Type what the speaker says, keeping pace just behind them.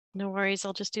No worries,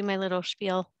 I'll just do my little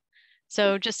spiel.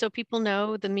 So just so people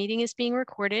know, the meeting is being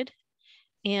recorded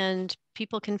and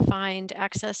people can find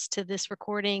access to this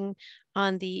recording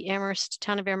on the Amherst,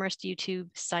 Town of Amherst YouTube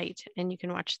site, and you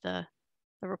can watch the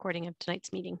recording of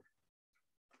tonight's meeting.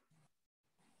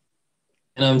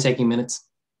 And I'm taking minutes.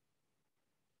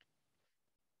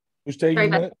 Who's taking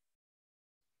minutes?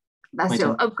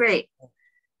 Basil. Oh, great.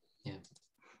 Yeah.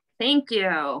 Thank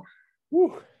you.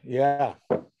 Whew, yeah.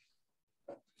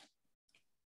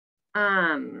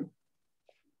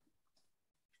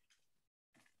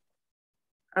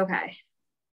 Okay.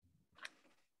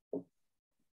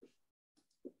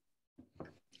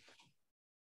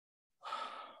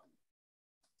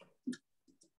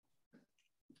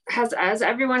 Has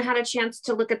everyone had a chance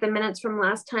to look at the minutes from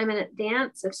last time in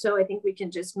advance? If so, I think we can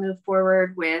just move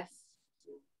forward with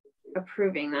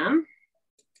approving them.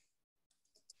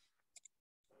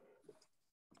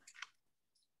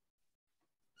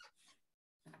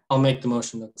 I'll make the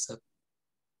motion to accept.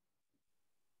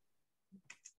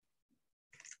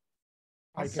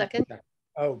 I'll second.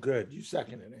 Oh, good. You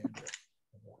seconded, Andrew.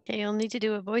 Okay, you'll need to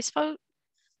do a voice vote.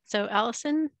 So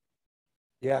Allison?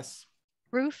 Yes.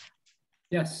 Ruth?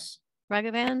 Yes.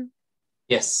 Ragavan?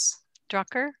 Yes.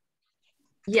 Drucker?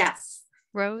 Yes.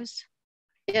 Rose?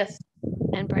 Yes.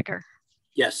 And Brecker?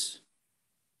 Yes.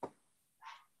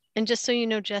 And just so you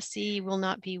know, Jesse will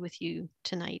not be with you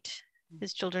tonight.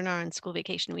 His children are on school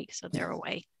vacation week, so they're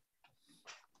away.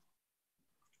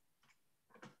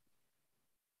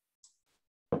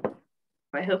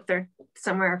 I hope they're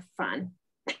somewhere fun.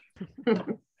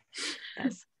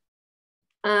 Yes.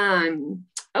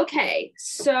 Okay,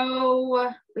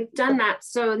 so we've done that.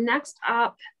 So next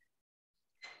up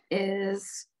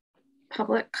is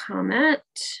public comment.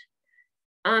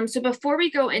 So before we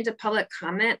go into public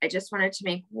comment, I just wanted to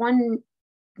make one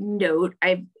note.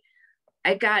 I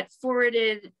got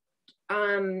forwarded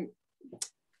some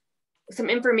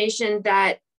information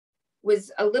that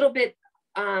was a little bit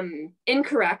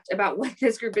incorrect about what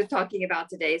this group is talking about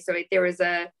today. So there was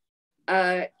a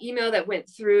email that went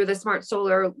through the Smart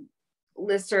Solar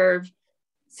listserv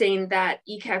saying that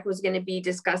ECAC was going to be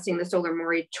discussing the solar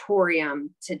moratorium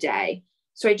today.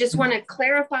 So I just want to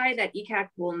clarify that ECAC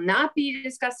will not be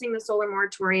discussing the solar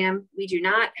moratorium. We do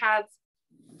not have,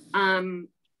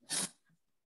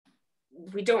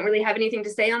 we don't really have anything to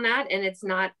say on that, and it's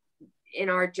not in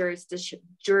our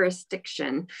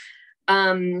jurisdiction.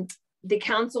 The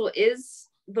council is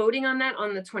voting on that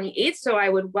on the 28th, so I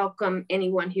would welcome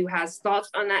anyone who has thoughts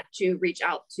on that to reach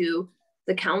out to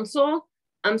the council.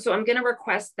 So I'm going to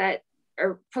request that,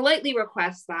 or politely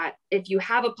request that, if you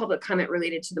have a public comment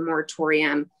related to the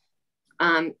moratorium,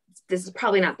 this is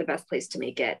probably not the best place to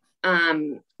make it.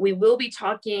 We will be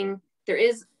talking, there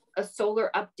is a solar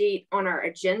update on our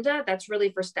agenda. That's really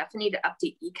for Stephanie to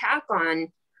update ECAC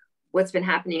on what's been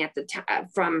happening at the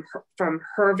from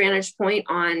her vantage point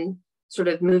on sort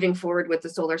of moving forward with the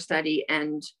solar study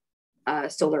and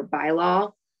solar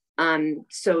bylaw.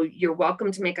 So you're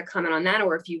welcome to make a comment on that,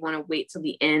 or if you want to wait till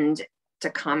the end to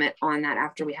comment on that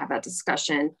after we have that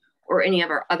discussion, or any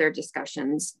of our other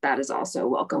discussions, that is also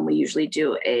welcome. We usually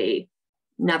do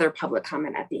another public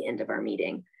comment at the end of our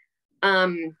meeting.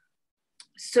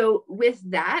 So with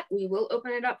that, we will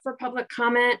open it up for public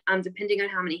comment. Depending on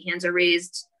how many hands are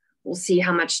raised, we'll see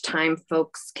how much time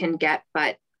folks can get,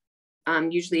 but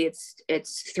usually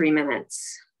it's 3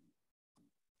 minutes.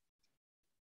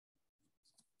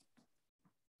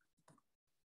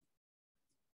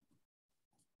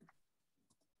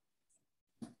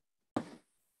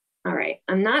 All right,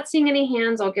 I'm not seeing any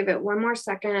hands. I'll give it one more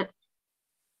second.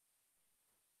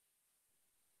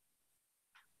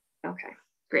 Okay,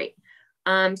 great.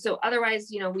 So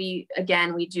otherwise, you know, we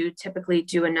do typically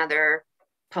do another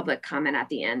public comment at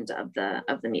the end of the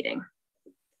meeting.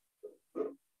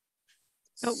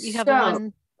 Oh, you have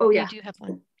one. Oh yeah, you do have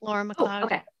one. Laura McLeod. Oh,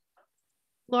 okay.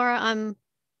 Laura,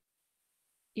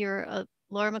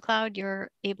 Laura McLeod,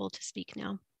 you're able to speak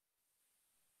now.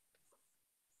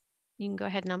 You can go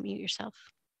ahead and unmute yourself.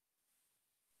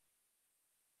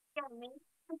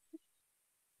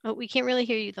 Oh, we can't really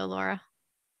hear you though, Laura.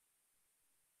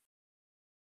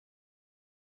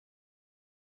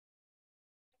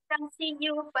 I can see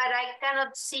you, but I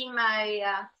cannot see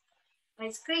my my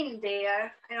screen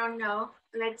there. I don't know.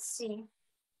 Let's see.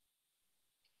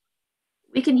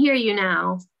 We can hear you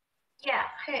now. Yeah.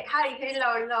 Hey, hi.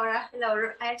 Hello, Laura. Hello.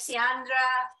 I see Andra,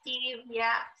 Steve.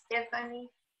 Yeah,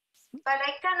 Stephanie. But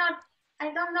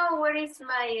I don't know where is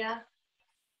my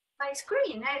my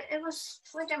screen. It was.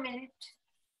 Wait a minute.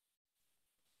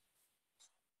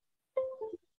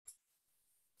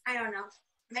 I don't know.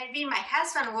 maybe my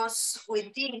husband was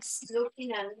with this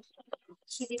looking and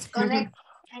he disconnected.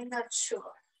 I'm not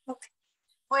sure. Okay.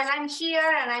 Well, I'm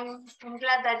here and I'm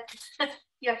glad that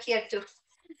you're here too.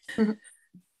 Don't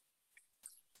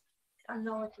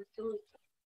know what to do.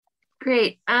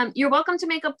 Great. You're welcome to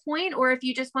make a point, or if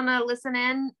you just want to listen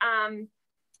in,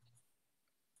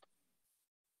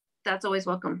 that's always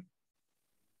welcome.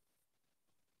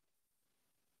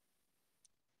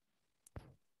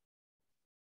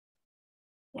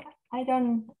 Yeah, I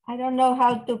don't know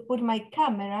how to put my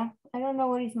camera. I don't know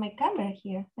where is my camera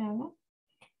here. I don't know.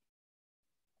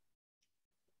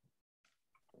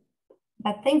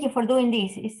 But thank you for doing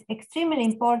this. It's extremely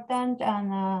important,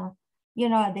 and you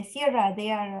know, at the Sierra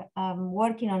they are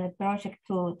working on a project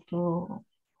to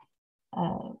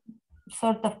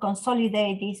sort of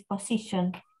consolidate this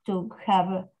position to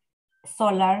have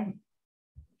solar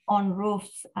on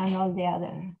roofs and all the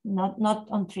other, not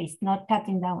on trees, not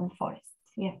cutting down forests.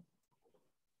 Yeah.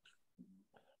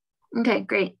 Okay,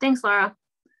 great. Thanks, Laura.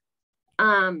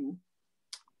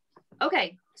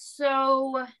 Okay,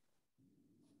 so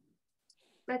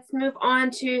let's move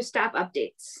on to staff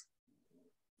updates.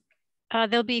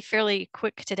 They'll be fairly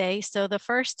quick today. So the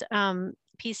first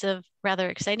piece of rather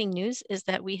exciting news is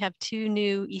that we have 2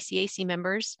 new ECAC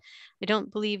members. I don't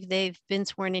believe they've been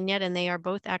sworn in yet, and they are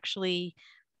both actually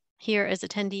here as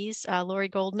attendees. Lori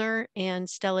Goldner and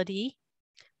Stella D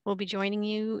will be joining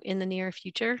you in the near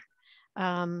future.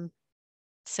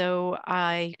 So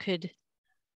I could,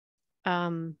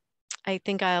 I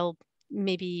think I'll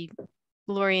maybe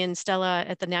Lori and Stella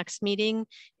at the next meeting,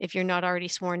 if you're not already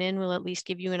sworn in, we'll at least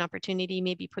give you an opportunity,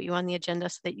 maybe put you on the agenda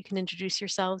so that you can introduce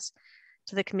yourselves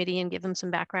to the committee and give them some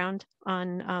background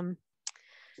on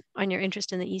your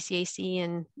interest in the ECAC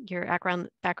and your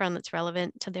background that's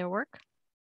relevant to their work.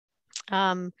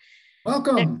 Welcome.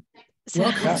 Welcome.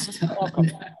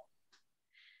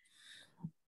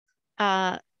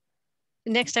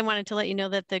 Next, I wanted to let you know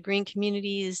that the Green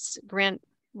Communities grant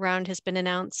round has been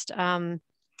announced.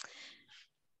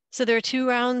 So there are 2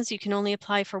 rounds. You can only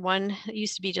apply for one. It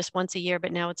used to be just once a year,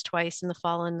 but now it's twice in the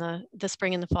fall and the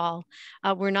spring and the fall.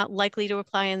 We're not likely to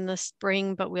apply in the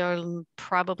spring, but we are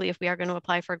probably, if we are going to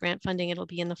apply for grant funding, it'll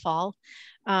be in the fall.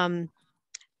 One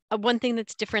thing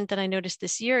that's different that I noticed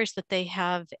this year is that they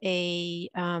have a,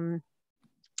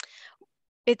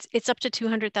 it's up to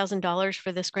 $200,000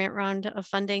 for this grant round of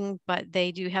funding, but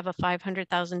they do have a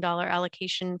 $500,000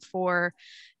 allocation for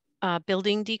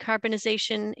building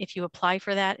decarbonization. If you apply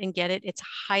for that and get it, it's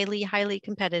highly, highly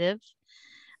competitive.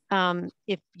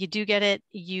 If you do get it,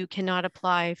 you cannot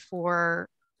apply for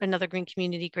another Green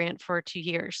Community grant for 2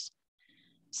 years.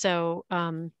 So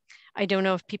I don't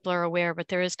know if people are aware, but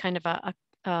there is kind of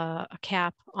a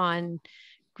cap on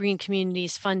Green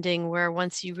Communities funding, where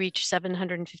once you reach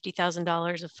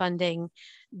 $750,000 of funding,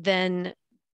 then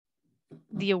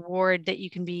the award that you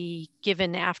can be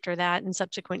given after that in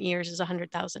subsequent years is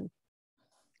 100,000.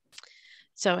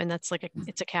 So, and that's like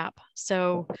it's a cap.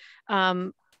 So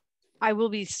I will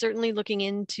be certainly looking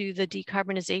into the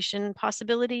decarbonization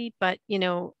possibility, but you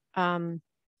know,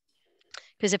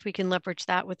 because if we can leverage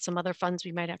that with some other funds,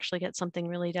 we might actually get something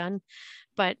really done.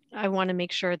 But I want to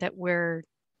make sure that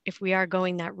if we are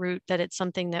going that route, that it's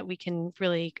something that we can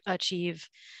really achieve,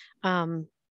 and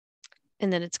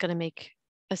that it's going to make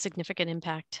a significant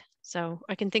impact. So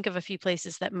I can think of a few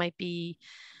places that might be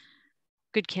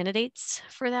good candidates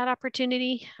for that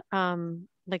opportunity.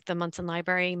 Like the Munson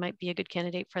Library might be a good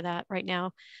candidate for that right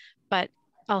now, but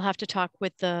I'll have to talk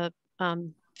with the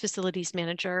facilities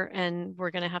manager, and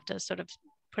we're going to have to sort of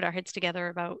put our heads together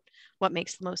about what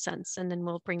makes the most sense. And then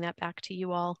we'll bring that back to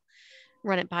you all,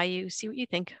 run it by you, see what you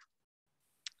think.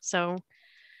 So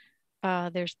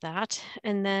there's that.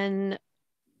 And then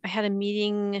I had a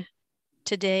meeting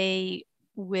today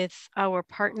with our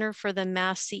partner for the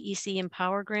Mass CEC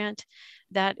Empower grant.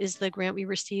 That is the grant we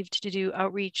received to do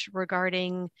outreach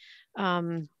regarding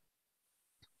a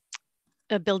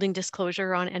building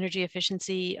disclosure on energy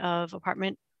efficiency of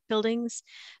apartment buildings.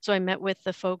 So I met with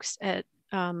the folks at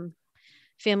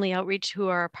Family Outreach who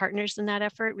are partners in that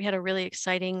effort. We had a really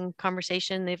exciting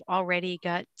conversation. They've already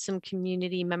got some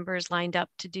community members lined up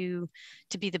to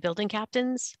be the building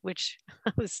captains, which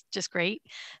was just great.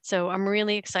 So I'm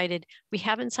really excited. We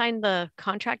haven't signed the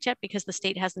contract yet because the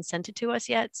state hasn't sent it to us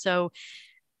yet. So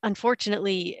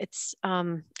unfortunately, it's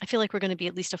I feel like we're going to be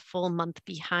at least a full month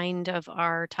behind of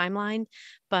our timeline,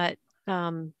 but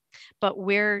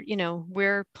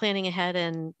we're planning ahead,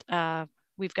 and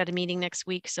we've got a meeting next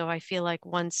week. So I feel like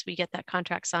once we get that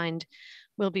contract signed,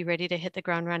 we'll be ready to hit the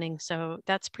ground running. So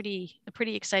that's a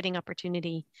pretty exciting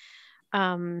opportunity.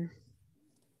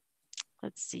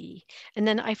 let's see. And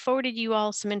then I forwarded you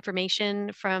all some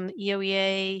information from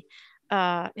EOEA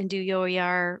and do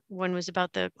OER. One was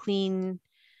about the clean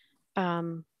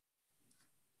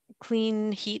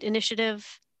heat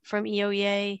initiative from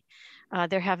EOEA.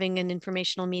 They're having an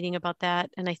informational meeting about that.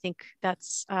 And I think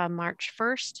that's March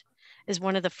 1st is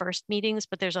one of the first meetings,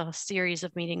 but there's a series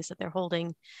of meetings that they're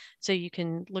holding. So you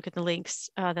can look at the links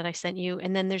that I sent you.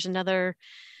 And then there's another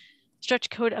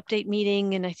stretch code update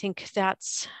meeting. And I think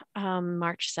that's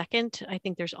March 2nd. I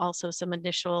think there's also some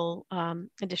additional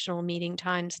meeting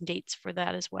times and dates for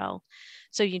that as well.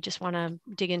 So you just want to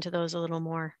dig into those a little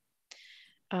more.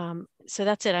 So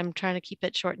that's it. I'm trying to keep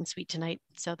it short and sweet tonight.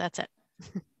 So that's it.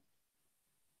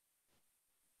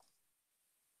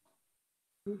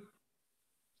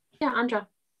 Yeah, Andra.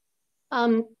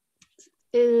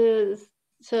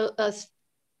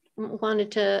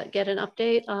 Wanted to get an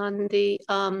update on the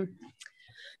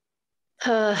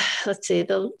let's see,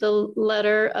 the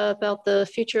letter about the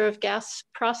future of gas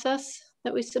process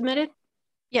that we submitted.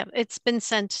 Yeah, it's been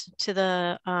sent to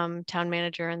the town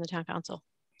manager and the town council.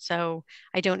 So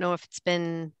I don't know if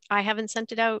I haven't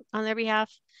sent it out on their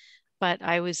behalf, but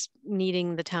I was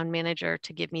needing the town manager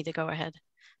to give me the go ahead.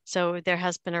 So there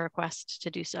has been a request to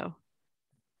do so.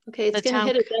 Okay, it's going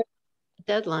to hit a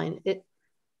deadline.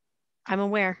 I'm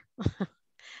aware.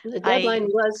 The deadline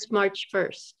was March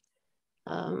 1st.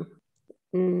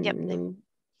 Yep. They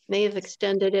may have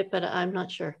extended it, but I'm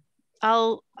not sure.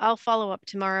 I'll follow up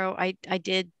tomorrow. I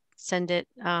did send it.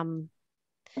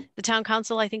 The town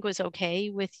council, I think, was okay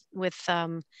with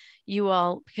you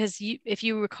all, because if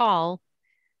you recall,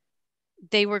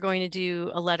 they were going to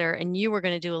do a letter and you were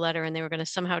going to do a letter, and they were going to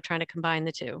somehow try to combine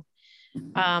the two.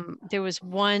 There was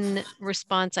one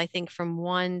response, I think, from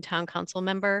one town council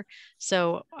member.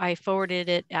 So I forwarded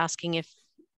it asking if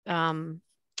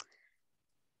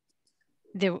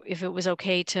it was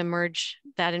okay to merge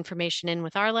that information in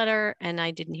with our letter, and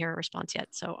I didn't hear a response yet.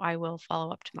 So I will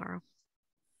follow up tomorrow.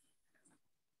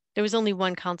 There was only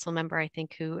one council member, I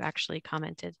think, who actually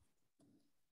commented.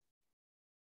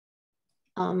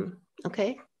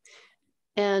 Okay.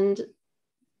 And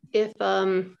if,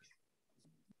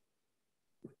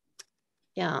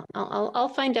 yeah, I'll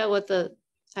find out what the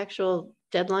actual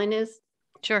deadline is.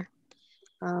 Sure.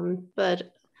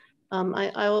 But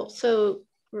I also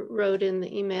wrote in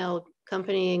the email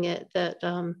accompanying it that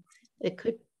it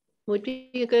would be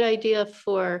a good idea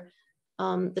for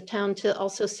the town to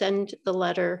also send the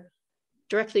letter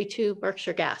directly to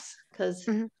Berkshire Gas, because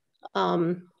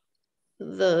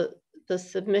the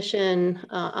submission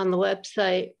on the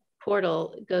website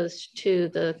portal goes to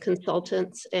the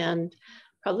consultants, and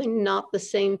probably not the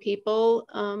same people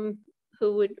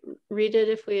who would read it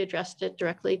if we addressed it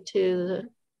directly to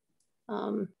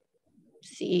the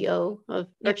CEO of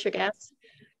Berkshire Gas.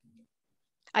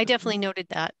 I definitely noted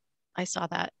that. I saw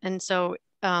that. And so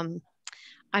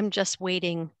I'm just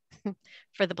waiting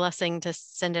for the blessing to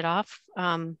send it off.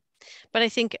 But I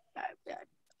think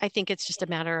it's just a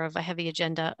matter of a heavy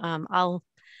agenda. I'll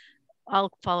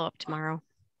follow up tomorrow.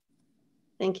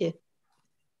 Thank you.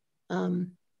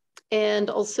 And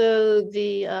also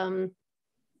the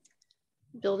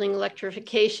building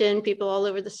electrification, people all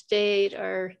over the state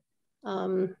are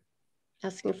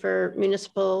asking for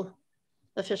municipal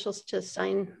officials to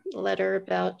sign a letter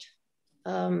about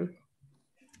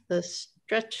the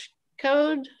stretch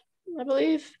code, I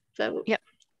believe. Yep.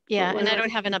 Yeah, and I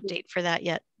don't have an update for that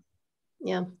yet.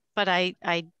 Yeah. But I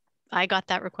got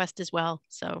that request as well.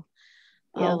 So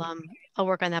Yeah. I'll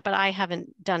work on that, but I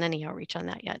haven't done any outreach on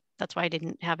that yet. That's why I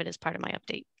didn't have it as part of my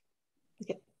update.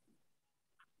 Okay.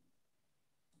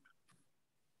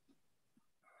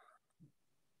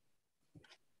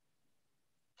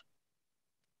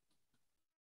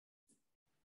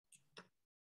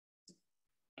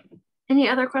 Any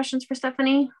other questions for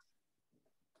Stephanie?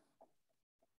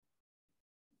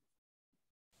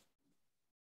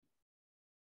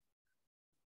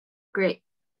 Great.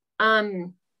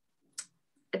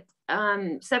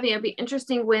 Stephanie, it'd be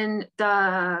interesting when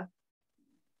the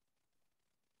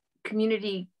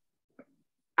community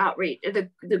outreach,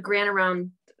 the grant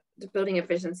around the building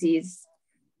efficiencies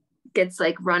gets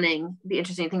like running. It'd be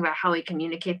interesting to think about how we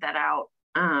communicate that out,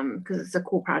 because it's a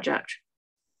cool project.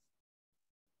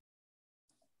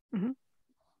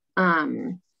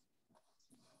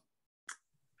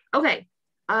 Okay,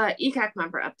 ECAC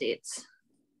member updates.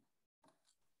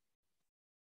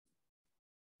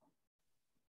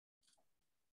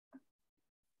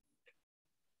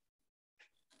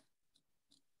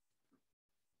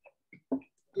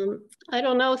 I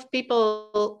don't know if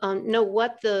people know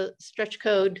what the stretch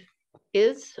code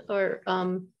is, or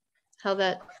how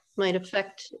that might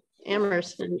affect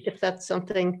Amherst, and if that's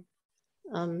something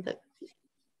that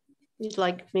you'd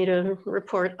like me to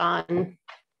report on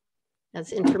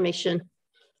as information.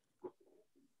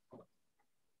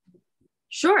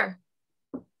 Sure.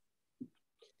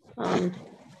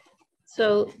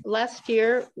 So last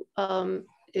year, a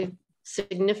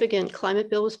significant climate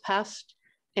bill was passed,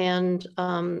 and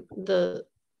the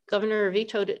governor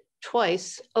vetoed it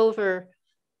twice over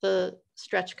the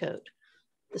stretch code.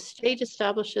 The state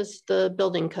establishes the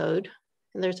building code,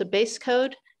 and there's a base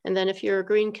code, and then if you're a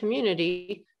green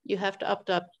community, you have to opt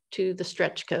up to the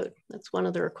stretch code. That's one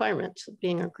of the requirements of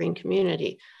being a green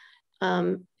community.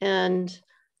 And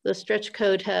the stretch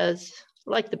code has,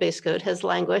 like the base code, has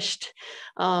languished.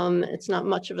 It's not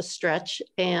much of a stretch.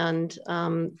 And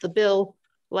the bill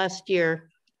last year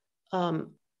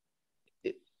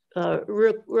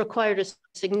required a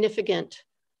significant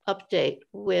update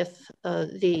with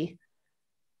the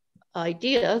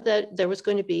idea that there was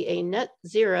going to be a net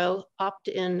zero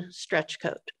opt-in stretch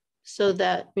code, so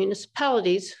that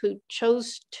municipalities who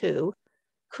chose to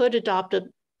could adopt a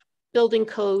building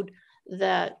code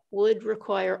that would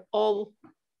require all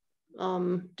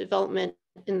development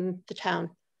in the town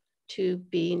to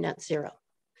be net zero.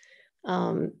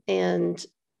 And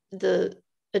the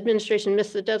administration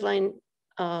missed the deadline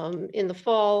in the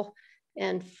fall,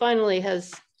 and finally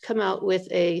has come out with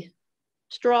a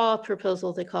straw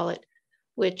proposal, they call it,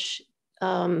 which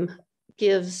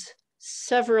gives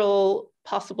several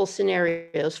possible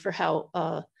scenarios for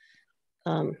how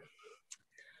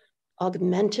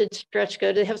augmented stretch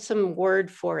code, they have some word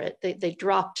for it. They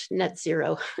dropped net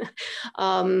zero,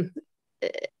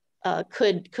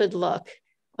 could look,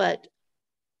 but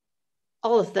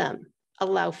all of them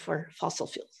allow for fossil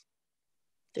fuels.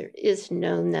 There is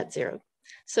no net zero.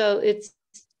 So it's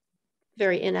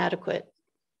very inadequate.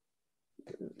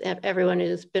 Everyone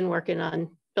who's been working on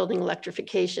building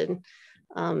electrification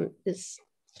is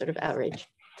sort of outraged.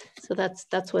 So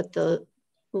that's what the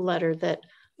letter that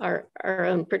our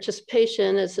own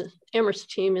participation as an Amherst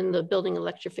team in the Building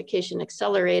Electrification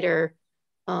Accelerator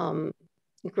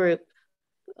group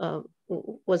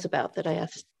was about, that I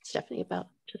asked Stephanie about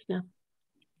just now.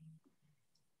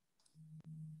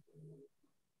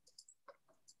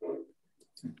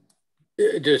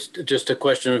 Just a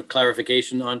question of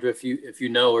clarification, Andra, if you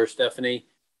know, or Stephanie,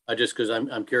 just because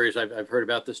I'm curious. I've heard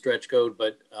about the stretch code,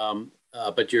 but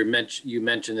you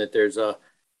mentioned that there's a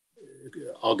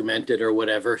augmented or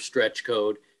whatever stretch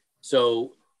code.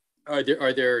 So are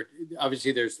there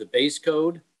obviously there's the base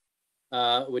code,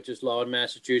 which is law in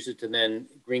Massachusetts, and then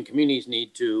green communities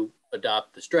need to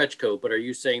adopt the stretch code. But are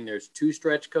you saying there's two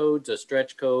stretch codes, a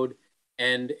stretch code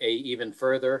and a even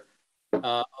further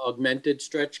augmented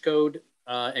stretch code,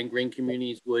 and green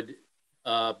communities would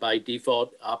by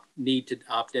default need to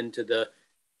opt into the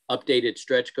updated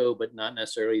stretch code, but not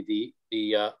necessarily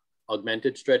the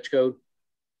augmented stretch code?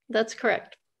 That's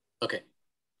correct. Okay.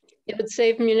 It would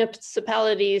save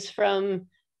municipalities from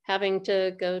having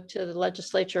to go to the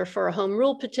legislature for a home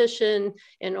rule petition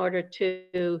in order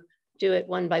to do it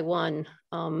one by one,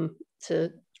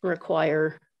 to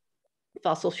require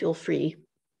fossil fuel free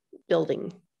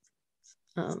building,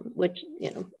 which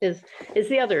is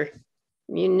the other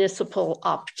municipal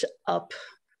opt-up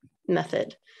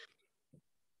method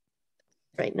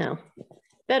right now.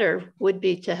 Better would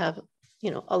be to have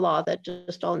a law that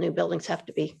just all new buildings have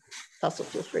to be fossil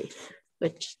fuel free,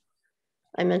 which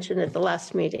I mentioned at the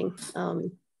last meeting.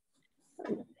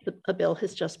 A bill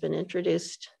has just been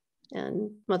introduced,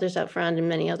 and Mothers Out Front and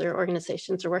many other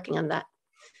organizations are working on that.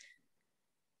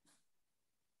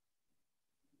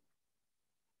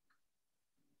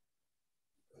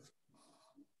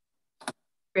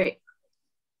 Great.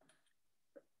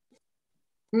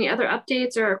 Any other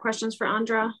updates or questions for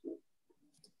Andra?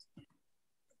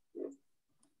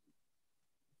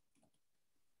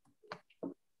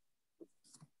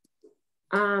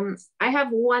 I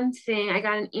have one thing. I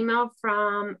got an email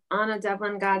from Anna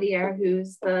Devlin Gaudier,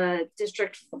 who's the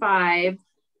District 5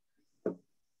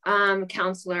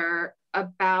 counselor,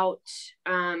 about,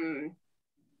 I'll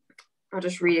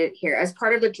just read it here. As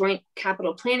part of the Joint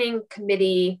Capital Planning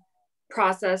Committee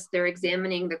process, they're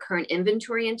examining the current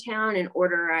inventory in town in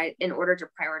order to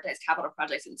prioritize capital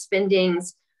projects and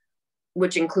spendings,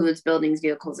 which includes buildings,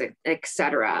 vehicles,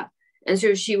 etc. And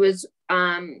so she was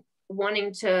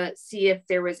wanting to see if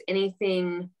there was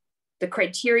anything, the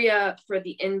criteria for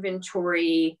the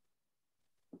inventory,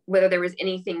 whether there was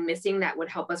anything missing that would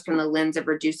help us from the lens of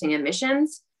reducing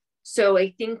emissions. So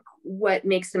I think what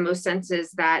makes the most sense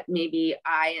is that maybe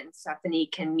I and Stephanie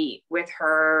can meet with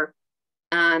her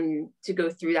to go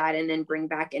through that and then bring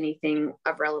back anything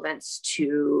of relevance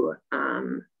to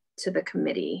to the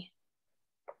committee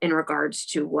in regards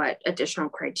to what additional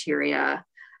criteria.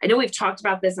 I know we've talked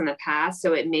about this in the past,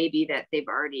 so it may be that they've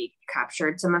already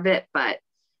captured some of it, but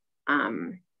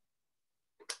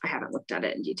I haven't looked at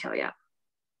it in detail yet.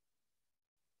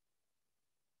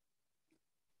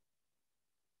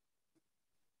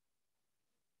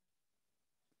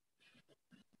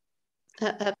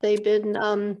 Have they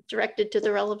been directed to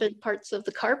the relevant parts of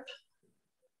the CARP?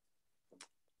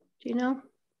 Do you know?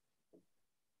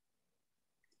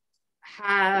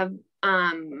 Have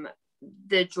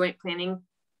the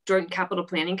Joint Capital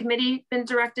Planning Committee been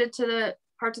directed to the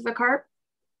parts of the CARP?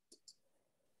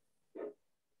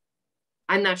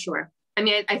 I'm not sure. I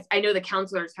mean, I know the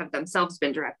counselors have themselves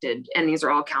been directed, and these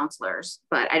are all counselors,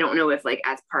 but I don't know if like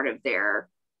as part of their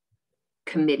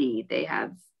committee, they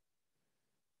have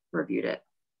reviewed it.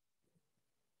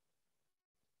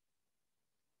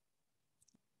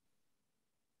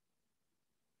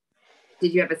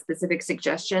 Did you have a specific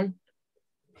suggestion?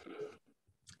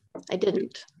 I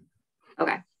didn't.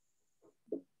 Okay.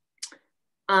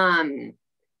 I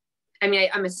mean,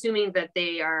 I'm assuming that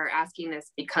they are asking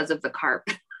this because of the CARP,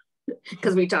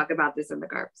 because we talk about this in the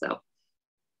CARP, so.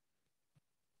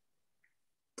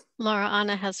 Laura,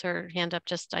 Anna has her hand up,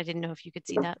 just I didn't know if you could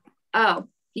see that. Oh,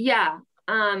 yeah.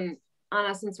 Anna,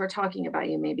 since we're talking about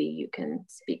you, maybe you can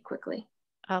speak quickly.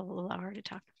 I'll allow her to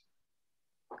talk.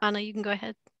 Anna, you can go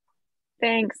ahead.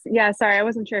 Thanks. Yeah, sorry, I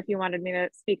wasn't sure if you wanted me to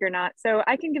speak or not. So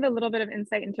I can give a little bit of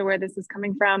insight into where this is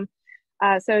coming from.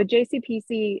 So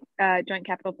JCPC, Joint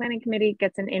Capital Planning Committee,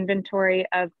 gets an inventory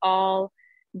of all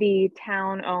the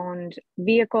town-owned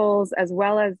vehicles, as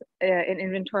well as an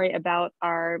inventory about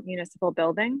our municipal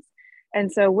buildings.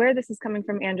 And so where this is coming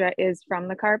from, Andra, is from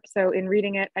the CARP. So in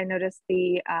reading it, I noticed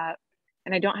the,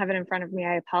 and I don't have it in front of me,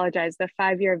 I apologize, the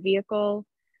 5-year vehicle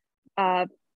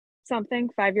something,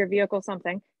 5-year vehicle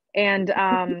something, and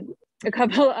a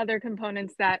couple other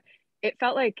components that it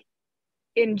felt like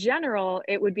in general,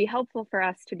 it would be helpful for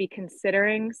us to be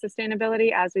considering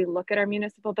sustainability as we look at our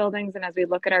municipal buildings and as we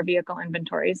look at our vehicle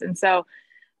inventories. And so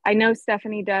I know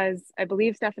Stephanie does, I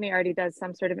believe Stephanie already does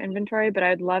some sort of inventory, but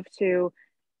I'd love to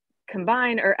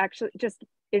combine or actually just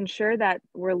ensure that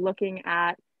we're looking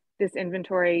at this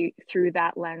inventory through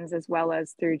that lens as well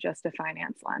as through just a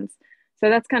finance lens. So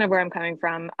that's kind of where I'm coming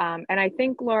from. And I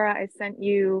think, Laura, I sent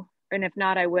you, and if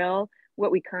not, I will,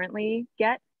 what we currently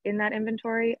get in that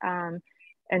inventory.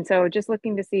 And so just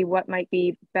looking to see what might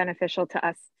be beneficial to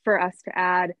us, for us to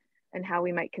add, and how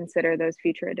we might consider those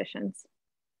future additions.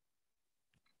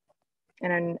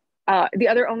 And then the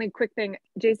other only quick thing,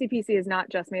 JCPC is not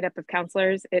just made up of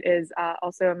counselors. It is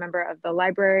also a member of the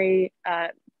library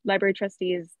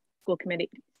trustees, school committee,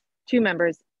 2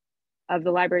 members of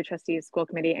the library trustees, school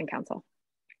committee, and council.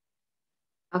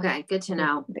 Okay, good to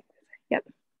know. Yep.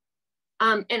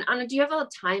 And Anna, do you have a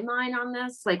timeline on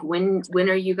this? Like when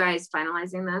are you guys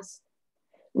finalizing this?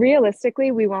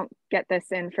 Realistically, we won't get this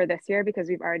in for this year because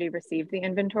we've already received the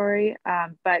inventory,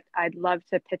 but I'd love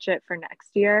to pitch it for next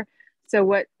year. So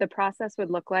what the process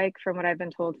would look like, from what I've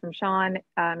been told from Sean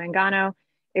Mangano,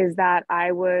 is that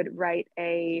I would write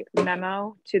a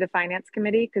memo to the finance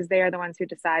committee, because they are the ones who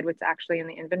decide what's actually in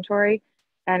the inventory.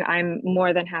 And I'm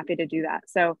more than happy to do that.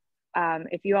 So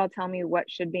if you all tell me what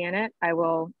should be in it, I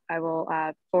will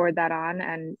forward that on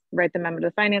and write the memo to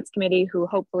the finance committee, who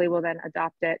hopefully will then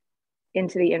adopt it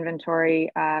into the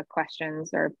inventory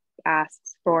questions or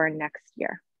asks for next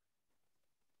year,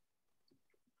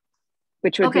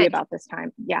 which would be about this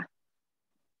time. Yeah.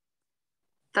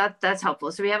 That's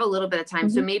helpful. So we have a little bit of time.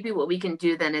 So maybe what we can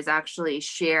do then is actually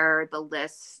share the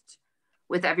list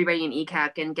with everybody in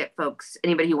ECAC and get folks,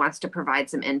 anybody who wants to provide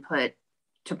some input,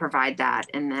 to provide that.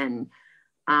 And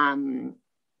then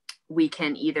we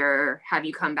can either have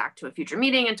you come back to a future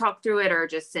meeting and talk through it, or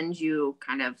just send you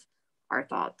kind of our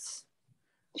thoughts.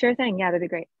 Sure thing. Yeah, that'd be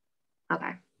great.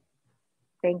 Okay.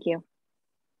 Thank you.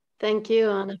 Thank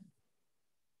you, Anna.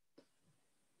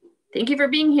 Thank you for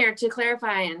being here to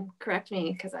clarify and correct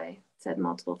me, because I said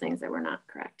multiple things that were not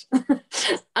correct.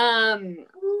 Oh,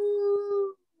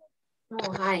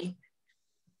 hi.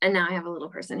 And now I have a little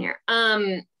person here.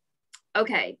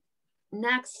 Okay,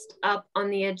 next up on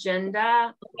the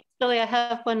agenda. Actually, I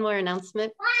have one more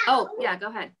announcement. Oh, yeah, go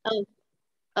ahead.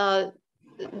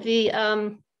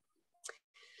 The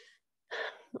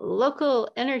Local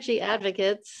Energy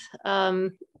Advocates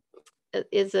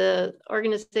is an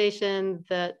organization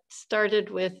that started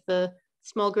with a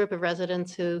small group of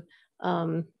residents who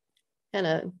kind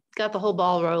of got the whole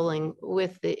ball rolling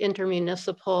with the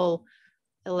intermunicipal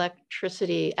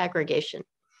electricity aggregation.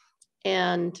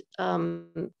 And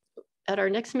at our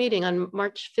next meeting on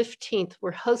March 15th,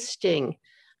 we're hosting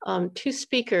two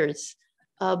speakers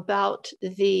about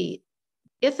the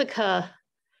Ithaca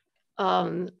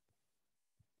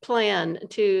plan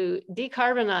to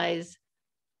decarbonize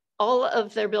all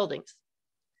of their buildings.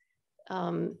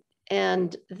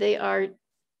 And they are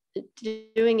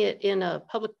doing it in a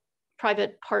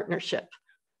public-private partnership,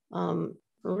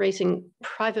 raising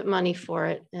private money for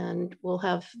it. And we'll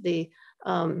have the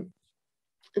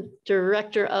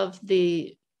director of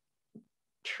the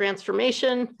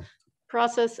transformation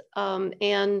process and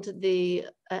a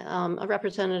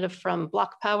representative from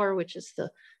Block Power, which is the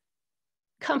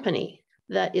company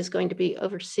that is going to be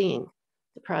overseeing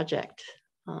the project.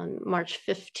 On March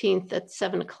 15th at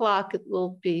 7 o'clock, it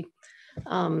will be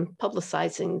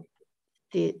publicizing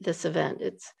this event.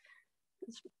 It's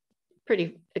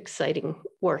pretty exciting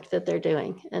work that they're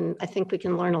doing, and I think we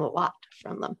can learn a lot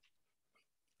from them.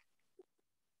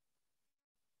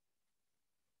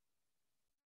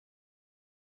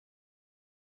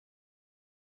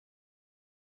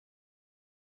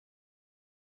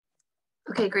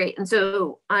 Okay, great. And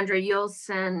so, Andrea, you'll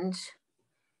send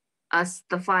us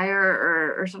the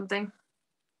flyer or something?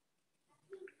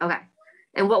 Okay.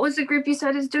 And what was the group you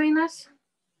said is doing this?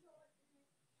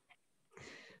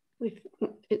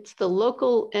 It's the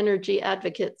Local Energy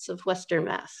Advocates of Western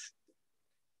Mass.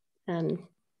 And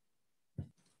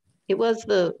it was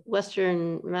the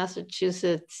Western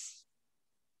Massachusetts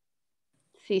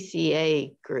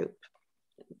CCA group.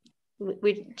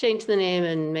 We changed the name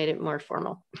and made it more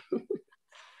formal.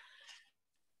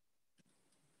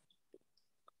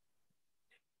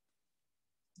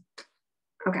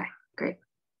 Okay, great.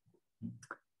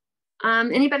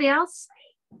 Anybody else?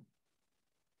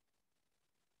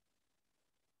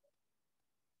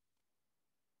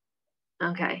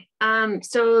 Okay,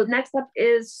 so next up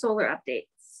is solar updates.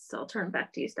 So I'll turn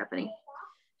back to you, Stephanie.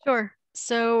 Sure.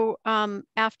 So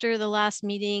after the last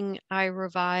meeting, I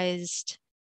revised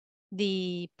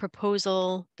the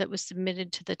proposal that was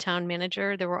submitted to the town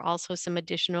manager. There were also some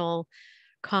additional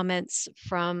comments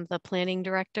from the planning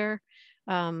director.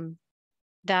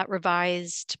 That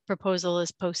revised proposal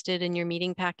is posted in your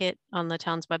meeting packet on the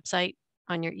town's website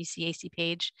on your ECAC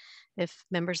page. If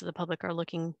members of the public are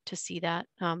looking to see that,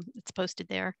 it's posted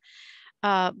there.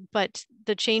 But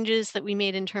the changes that we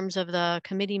made in terms of the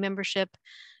committee membership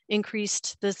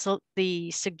increased the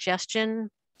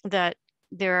suggestion that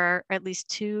there are at least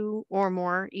 2 or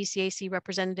more ECAC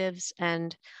representatives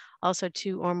and also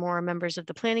 2 or more members of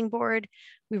the planning board.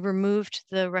 We removed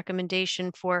the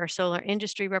recommendation for a solar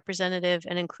industry representative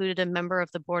and included a member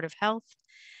of the Board of Health.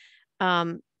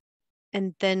 And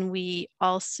then we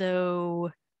also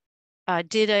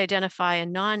did identify a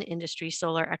non-industry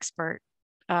solar expert,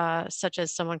 such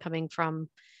as someone coming from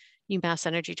UMass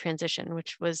Energy Transition,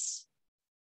 which was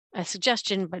a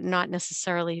suggestion, but not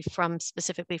necessarily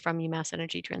specifically from UMass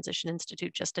Energy Transition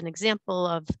Institute, just an example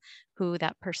of who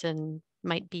that person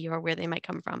might be or where they might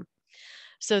come from.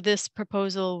 So this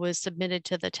proposal was submitted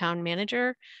to the town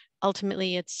manager.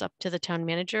 Ultimately, it's up to the town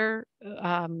manager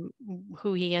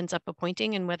who he ends up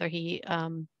appointing and whether he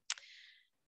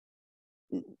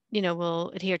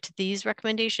will adhere to these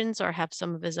recommendations or have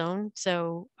some of his own.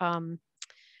 So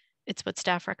it's what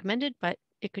staff recommended, but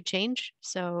it could change.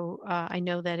 So I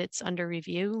know that it's under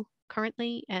review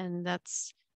currently, and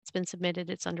it's been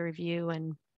submitted, it's under review,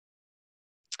 and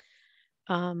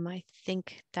I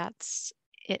think that's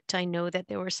it. I know that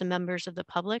there were some members of the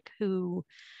public who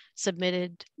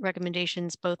submitted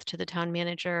recommendations both to the town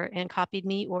manager and copied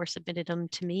me or submitted them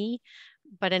to me,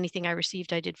 but anything I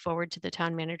received I did forward to the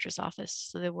town manager's office.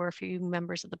 So there were a few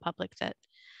members of the public that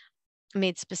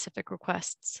made specific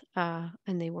requests and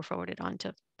they were forwarded on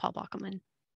to Paul Bockelman.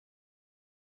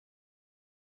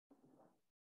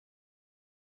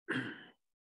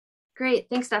 Great,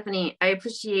 thanks, Stephanie. I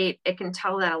can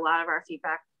tell that a lot of our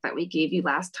feedback that we gave you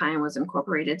last time was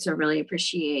incorporated, so really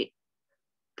appreciate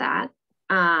that.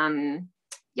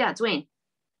 Yeah, Dwayne.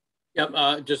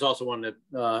 Yep, just also wanted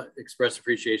to express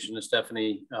appreciation to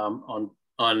Stephanie on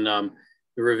the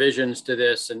revisions to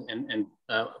this and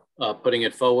putting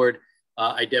it forward.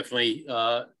 I definitely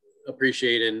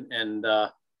appreciate and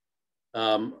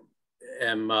am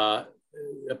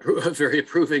very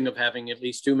approving of having at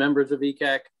least 2 members of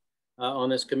ECAC on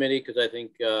this committee, because I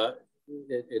think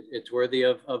it's worthy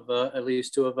of at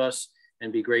least 2 of us,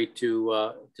 and be great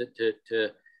to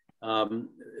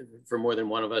for more than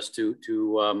one of us to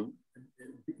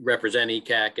represent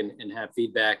ECAC and have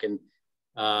feedback and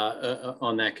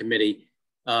on that committee.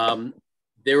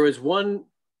 There was one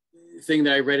thing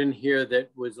that I read in here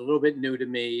that was a little bit new to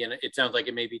me, and it sounds like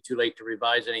it may be too late to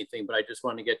revise anything, but I just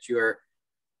want to get your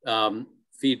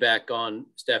feedback on,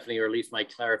 Stephanie, or at least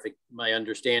my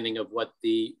understanding of what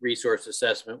the resource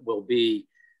assessment will be,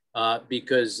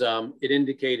 because it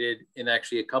indicated in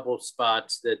actually a couple of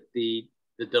spots that the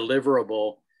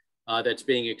deliverable that's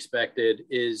being expected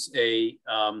is a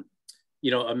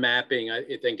mapping.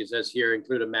 I think it says here,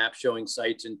 include a map showing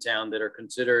sites in town that are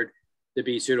considered to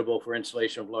be suitable for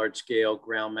installation of large-scale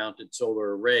ground-mounted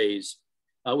solar arrays,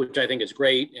 which I think is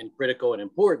great and critical and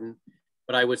important.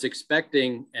 But I was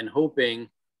expecting and hoping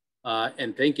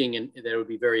and thinking that it would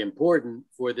be very important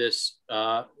for this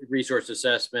resource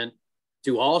assessment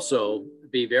to also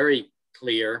be very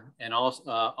clear and also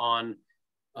on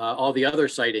all the other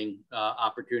siting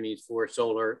opportunities for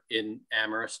solar in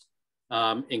Amherst,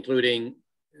 including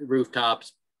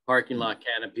rooftops, parking lot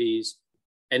canopies,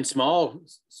 and small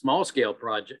scale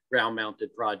ground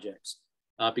mounted projects,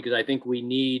 because I think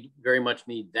we very much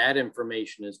need that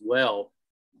information as well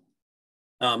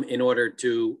in order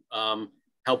to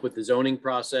help with the zoning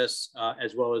process,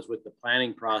 as well as with the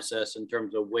planning process in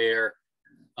terms of where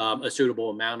a suitable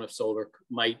amount of solar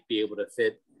might be able to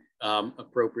fit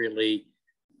appropriately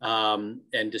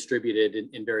and distributed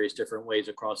in various different ways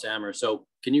across Amherst. So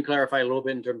can you clarify a little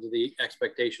bit in terms of the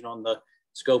expectation on the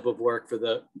scope of work for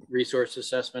the resource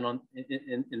assessment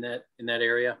in that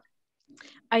area?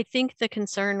 I think the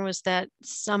concern was that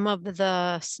some of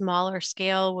the smaller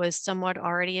scale was somewhat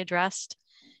already addressed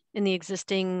in the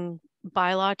existing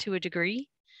bylaw to a degree,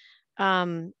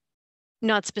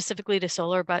 not specifically to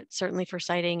solar, but certainly for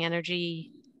siting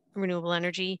energy, renewable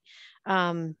energy,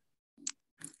 and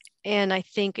I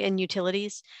think in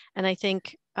utilities. And I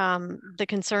think the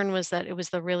concern was that it was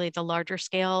really the larger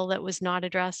scale that was not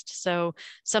addressed. So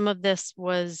some of this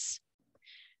wasn't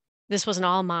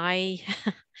all my,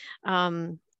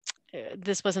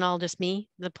 this wasn't all just me.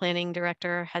 The planning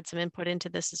director had some input into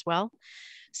this as well.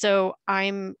 So I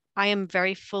am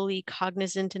very fully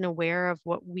cognizant and aware of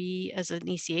what we as an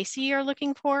ECAC are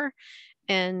looking for.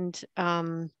 And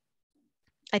I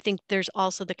think there's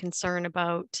also the concern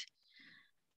about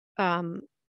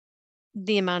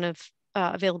the amount of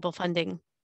available funding.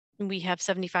 We have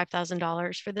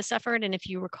 $75,000 for this effort. And if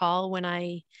you recall, when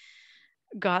I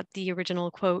got the original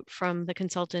quote from the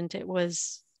consultant, it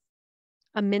was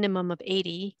a minimum of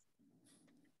 80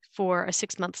 for a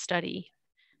 6-month study,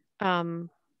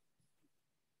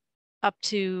 up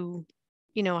to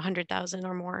 100,000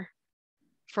 or more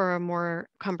for a more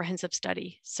comprehensive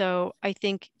study. So I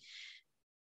think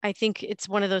it's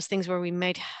one of those things where we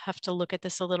might have to look at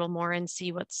this a little more and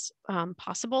see what's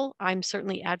possible. I'm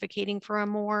certainly advocating for a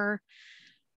more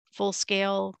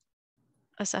full-scale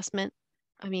assessment.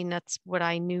 I mean, that's what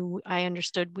I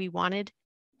understood we wanted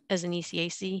as an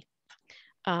ECAC.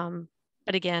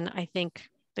 But again, I think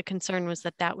the concern was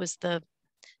that was the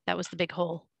big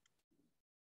hole.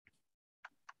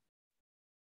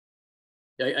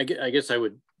 I guess I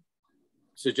would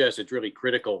suggest it's really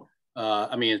critical.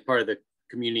 I mean, as part of the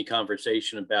community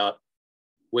conversation about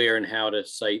where and how to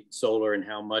site solar and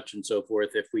how much and so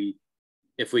forth. If the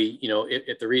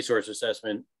resource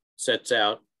assessment sets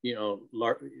out,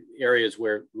 areas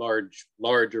where large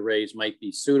arrays might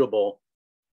be suitable,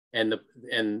 and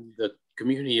the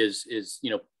community is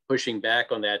pushing back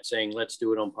on that, saying let's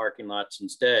do it on parking lots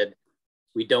instead.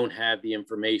 We don't have the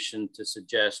information to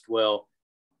suggest, well,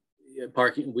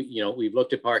 we've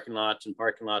looked at parking lots, and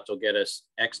parking lots will get us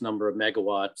X number of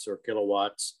megawatts or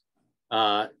kilowatts,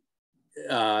 and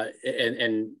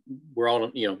we're all,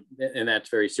 and that's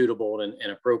very suitable and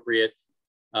appropriate,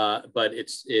 but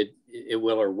it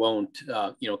will or won't,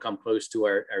 come close to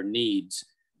our needs,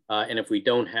 and if we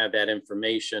don't have that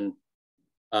information,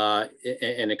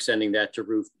 and extending that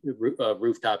to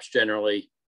rooftops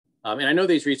generally. And I know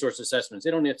these resource assessments,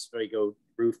 they don't necessarily go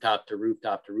rooftop to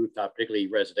rooftop to rooftop, particularly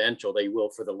residential. They will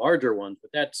for the larger ones,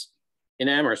 but that's in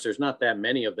Amherst, there's not that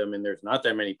many of them, and there's not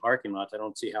that many parking lots. I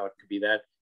don't see how it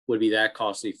would be that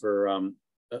costly for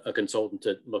a consultant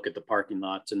to look at the parking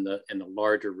lots and the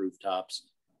larger rooftops,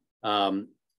 of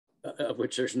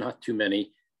which there's not too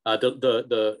many.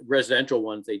 The residential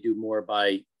ones, they do more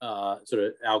by sort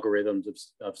of algorithms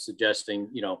of suggesting,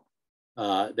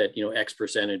 that X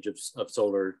percentage of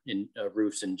solar in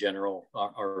roofs in general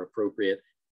are appropriate,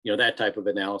 that type of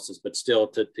analysis. But still,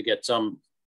 to get some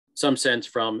sense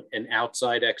from an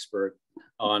outside expert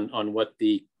on what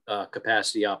the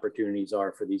capacity opportunities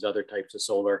are for these other types of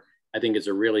solar, I think is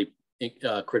a really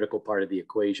critical part of the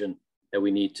equation that we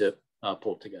need to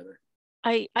pull together.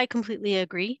 I completely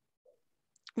agree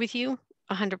with you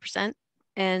 100%,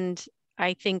 and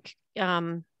I think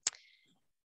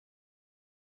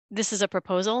this is a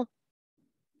proposal,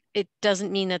 it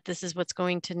doesn't mean that this is what's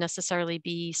going to necessarily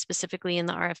be specifically in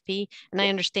the RFP. And I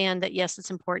understand that, yes,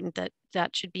 it's important that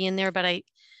that should be in there, but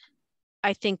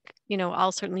I think, you know,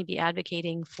 I'll certainly be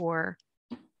advocating for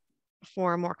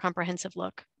a more comprehensive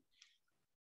look.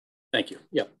 Thank you.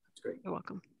 Yeah, that's great. You're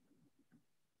welcome.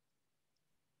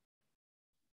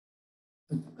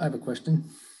 I have a question.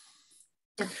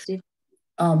 Yes, Steve.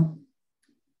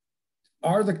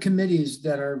 Are the committees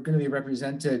that are going to be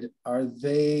represented, are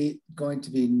they going to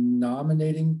be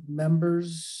nominating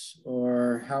members,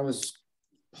 or how is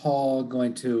Paul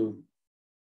going to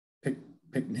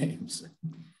pick names?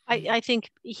 I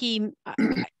think he,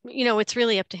 you know, it's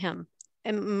really up to him.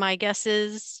 And my guess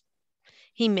is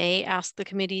he may ask the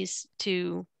committees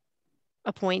to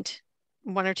appoint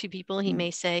one or two people. He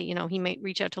may say, you know, he might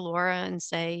reach out to Laura and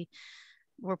say,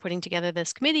 we're putting together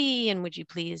this committee, and would you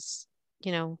please,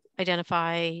 you know,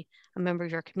 identify a member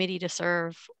of your committee to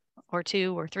serve, or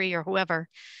two or three or whoever.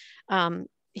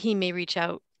 He may reach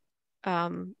out.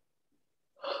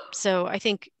 So I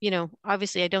think, you know,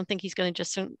 obviously I don't think he's going to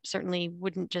just certainly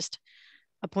wouldn't just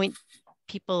appoint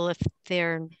people if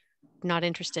they're not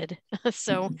interested.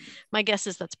 So my guess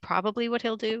is that's probably what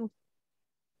he'll do.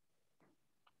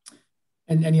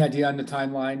 And any idea on the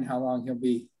timeline, how long he'll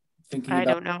be thinking about?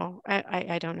 I don't know.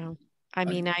 I don't know. I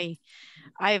mean,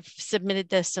 I've submitted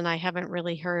this and I haven't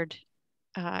really heard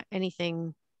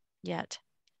anything yet.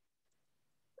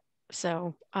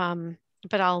 So,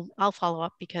 but I'll follow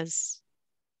up, because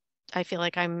I feel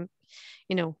like I'm,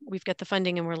 you know, we've got the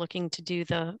funding and we're looking to do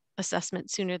the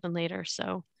assessment sooner than later.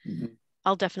 So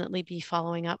I'll definitely be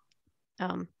following up,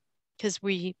 because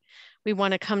we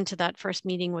want to come to that first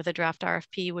meeting with a draft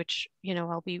RFP, which, you know,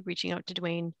 I'll be reaching out to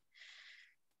Dwayne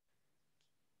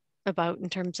about in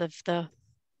terms of the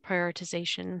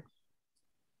prioritization.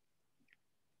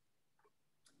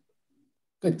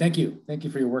 Good, thank you. Thank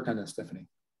you for your work on this, Stephanie.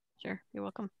 Sure, you're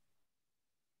welcome.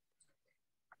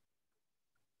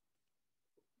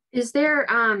 Is there,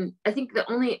 I think the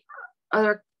only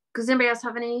other, does anybody else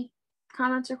have any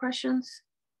comments or questions?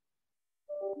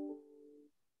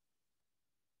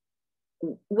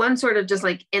 One sort of just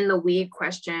like in the weed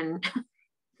question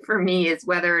for me is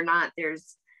whether or not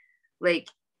there's like,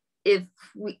 if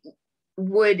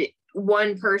would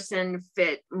one person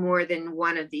fit more than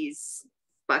one of these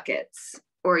buckets,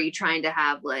 or are you trying to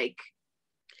have like?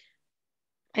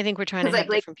 I think we're trying to have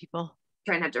different people.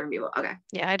 Trying to have different people. Okay.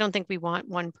 Yeah, I don't think we want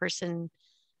one person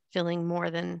filling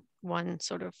more than one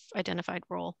sort of identified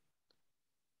role.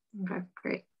 Okay,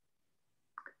 great.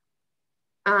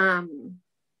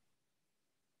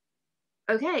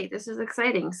 Okay, this is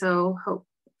exciting. So hope,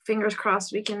 fingers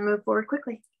crossed, we can move forward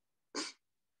quickly.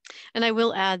 And I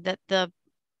will add that the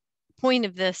point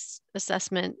of this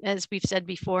assessment, as we've said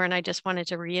before, and I just wanted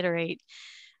to reiterate,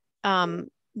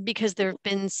 because there have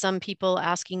been some people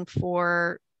asking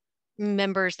for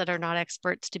members that are not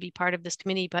experts to be part of this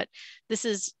committee, but this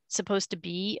is supposed to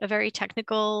be a very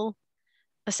technical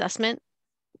assessment.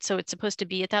 So it's supposed to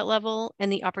be at that level,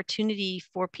 and the opportunity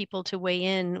for people to weigh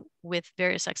in with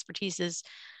various expertises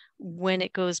when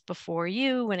it goes before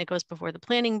you, when it goes before the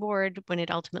planning board, when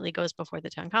it ultimately goes before the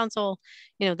town council,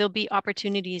 you know, there'll be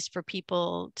opportunities for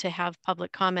people to have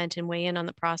public comment and weigh in on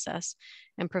the process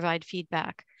and provide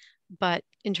feedback. But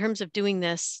in terms of doing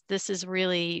this, this is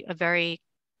really a very,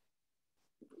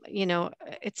 you know,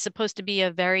 it's supposed to be a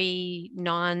very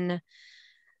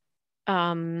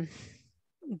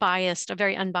biased, a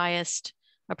very unbiased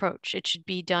approach. It should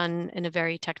be done in a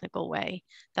very technical way.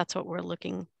 That's what we're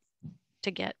looking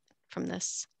to get from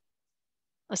this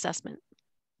assessment.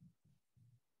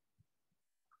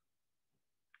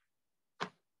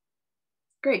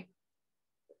 Great.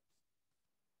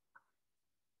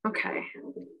 Okay,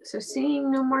 so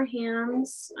seeing no more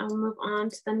hands, I'll move on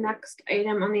to the next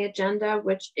item on the agenda,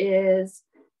 which is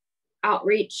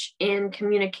outreach and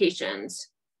communications.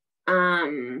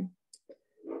 So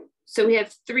we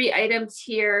have 3 items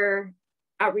here: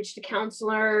 outreach to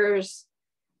counselors,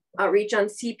 outreach on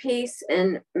CPACE,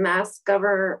 and mass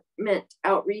government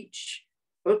outreach,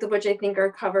 both of which I think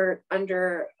are covered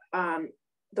under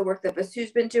the work that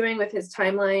Vasu's been doing with his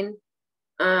timeline.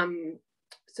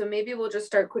 So maybe we'll just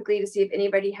start quickly to see if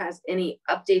anybody has any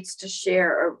updates to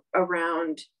share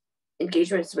around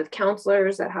engagements with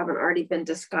counselors that haven't already been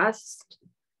discussed.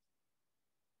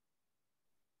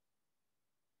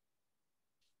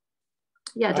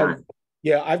 Yeah, John.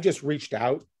 I've just reached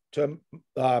out to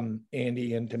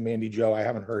Andy and to Mandy Jo. I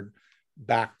haven't heard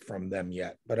back from them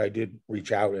yet, but I did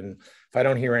reach out, and if I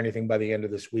don't hear anything by the end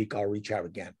of this week, I'll reach out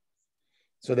again.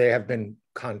 So they have been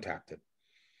contacted.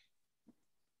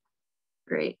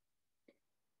 Great.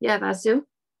 Yeah, Vasu.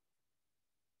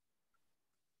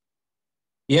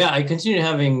 Yeah, I continue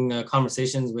having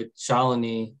conversations with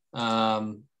Shalini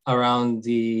around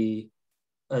the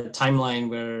timeline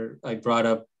where I brought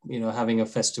up, having a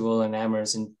festival in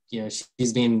Amherst, and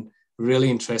she's been really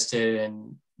interested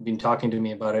and been talking to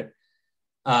me about it.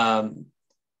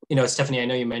 Stephanie, I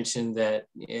know you mentioned that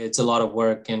it's a lot of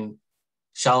work, and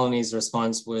Shalini's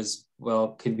response was,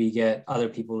 well, could we get other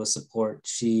people to support?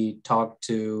 She talked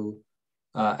to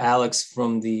Alex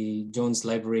from the Jones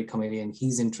Library Committee, and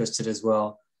he's interested as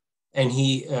well. And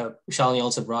Shalini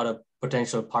also brought up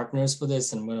potential partners for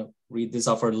this, and I'm going to read this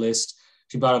off her list.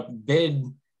 She brought up BID,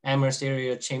 Amherst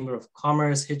Area Chamber of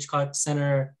Commerce, Hitchcock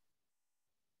Center,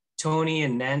 Tony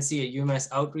and Nancy at UMass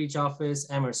Outreach Office,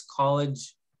 Amherst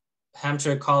College,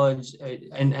 Hampshire College,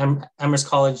 and Amherst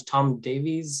College, Tom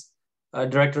Davies,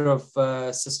 Director of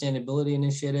Sustainability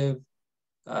Initiative.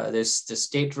 There's the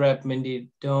state rep, Mindy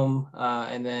Dome,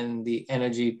 and then the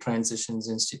Energy Transitions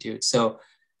Institute. So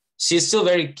she's still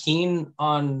very keen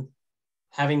on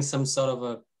having some sort of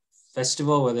a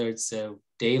festival, whether it's a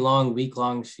day-long,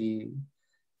 week-long. She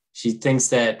thinks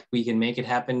that we can make it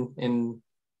happen in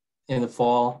the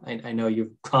fall. I know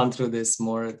you've gone through this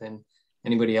more than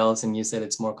anybody else, and you said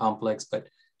it's more complex, but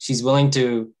she's willing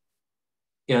to,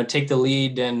 take the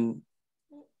lead and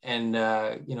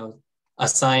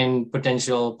assign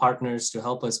potential partners to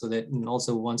help us with it, and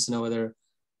also wants to know whether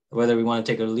we want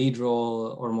to take a lead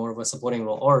role or more of a supporting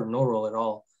role or no role at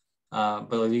all,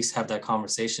 but at least have that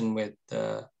conversation with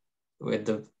the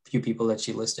few people that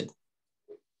she listed.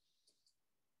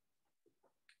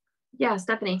 Yeah,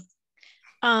 Stephanie.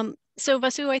 So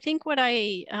Vasu, I think what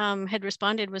I had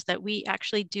responded was that we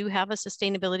actually do have a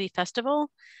sustainability festival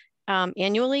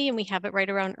annually, and we have it right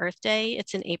around Earth Day.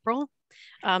 It's in April.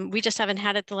 We just haven't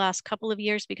had it the last couple of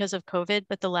years because of COVID,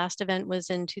 but the last event was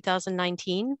in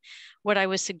 2019. What I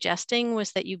was suggesting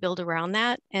was that you build around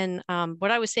that. And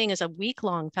what I was saying is a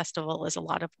week-long festival is a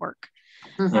lot of work.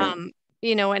 Mm-hmm.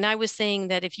 And I was saying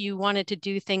that if you wanted to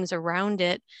do things around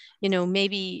it,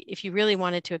 maybe if you really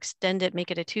wanted to extend it, make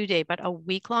it a 2-day, but a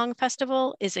week-long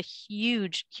festival is a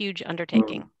huge, huge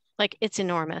undertaking. Like, it's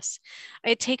enormous.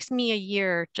 It takes me a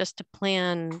year just to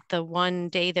plan the one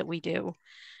day that we do.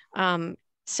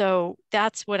 So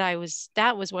that was what I was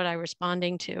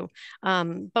responding to.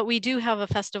 But we do have a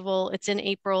festival. It's in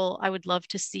April. I would love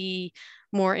to see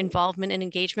more involvement and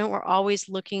engagement. We're always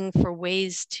looking for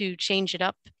ways to change it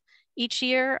up each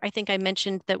year. I think I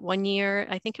mentioned that one year,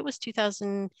 I think it was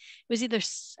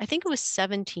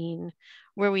 17,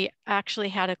 where we actually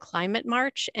had a climate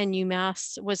march, and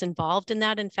UMass was involved in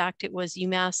that. In fact, it was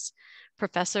UMass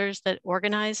professors that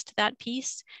organized that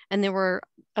piece, and there were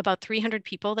about 300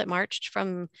 people that marched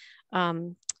from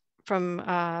Kendrick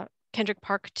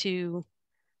Park to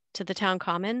the town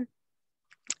common.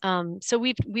 So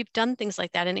we've done things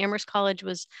like that, and Amherst College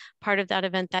was part of that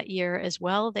event that year as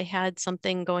well. They had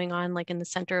something going on like in the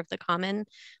center of the common.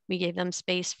 We gave them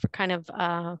space for kind of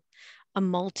a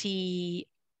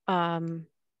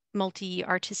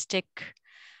multi-artistic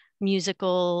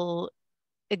musical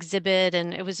exhibit,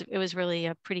 and it was really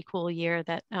a pretty cool year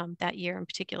that year in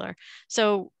particular.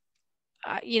 So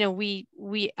we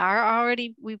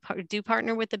do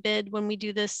partner with the BID when we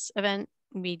do this event.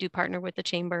 We do partner with the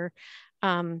chamber.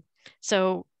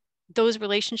 So those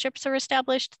relationships are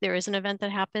established. There is an event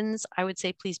that happens. I would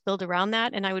say please build around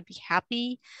that, and I would be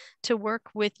happy to work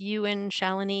with you and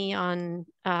Shalini on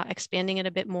expanding it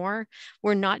a bit more.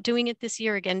 We're not doing it this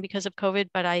year again because of COVID,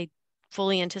 but I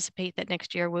fully anticipate that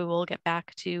next year we will get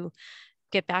back to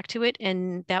it,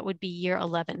 and that would be year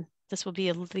 11. This will be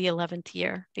the 11th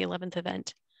year, the 11th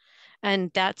event.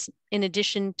 And that's in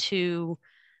addition to,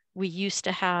 we used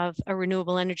to have a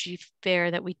renewable energy fair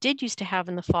that we did used to have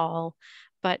in the fall,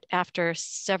 but after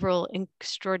several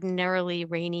extraordinarily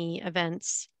rainy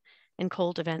events and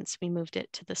cold events, we moved it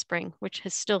to the spring, which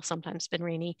has still sometimes been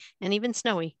rainy and even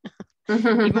snowy,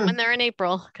 even when they're in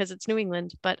April, because it's New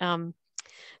England. But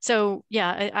so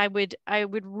yeah, I would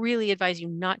really advise you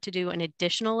not to do an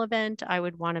additional event. I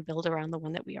would want to build around the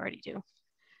one that we already do.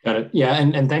 Got it. Yeah,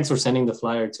 and thanks for sending the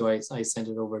flyer too. I sent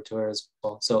it over to her as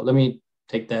well. So let me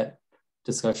take that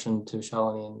discussion to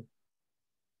Shalini and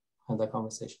have that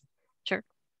conversation. Sure.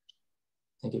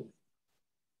 Thank you.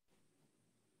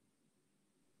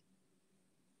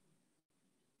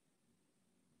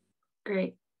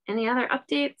 Great. Any other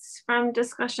updates from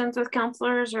discussions with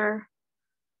counselors or?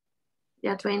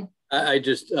 Yeah, Dwayne. I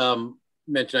just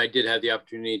mentioned I did have the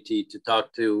opportunity to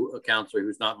talk to a counselor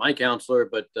who's not my counselor,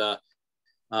 but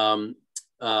Pam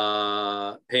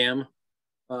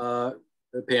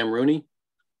Rooney.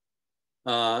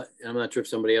 I'm not sure if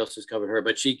somebody else has covered her,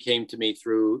 but she came to me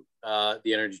through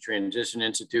the Energy Transition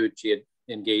Institute. She had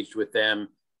engaged with them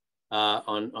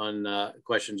on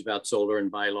questions about solar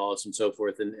and bylaws and so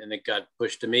forth, and it got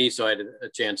pushed to me, so I had a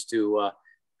chance to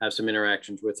have some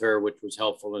interactions with her, which was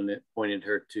helpful, and it pointed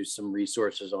her to some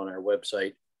resources on our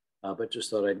website. But just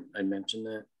thought I'd mention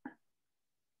that.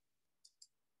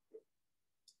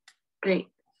 Great.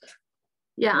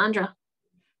 Yeah, Andra.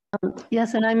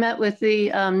 Yes, and I met with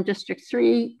the District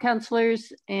 3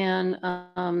 counselors, and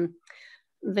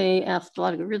they asked a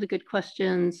lot of really good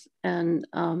questions. And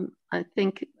I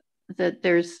think that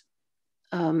there's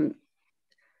going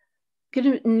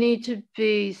to need to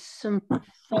be some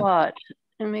thought,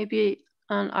 and maybe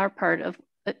on our part, of,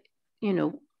 you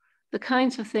know, the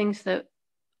kinds of things that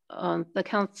the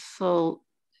council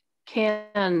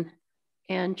can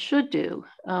and should do,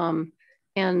 and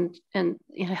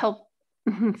you know, help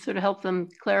sort of help them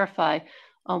clarify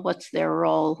what's their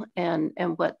role and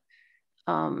what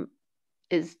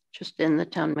is just in the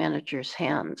town manager's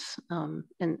hands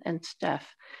and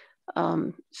staff.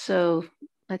 So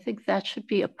I think that should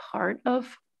be a part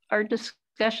of our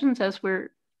discussions as we're,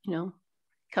 you know,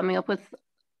 coming up with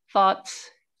thoughts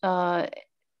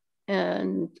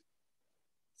and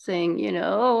saying, you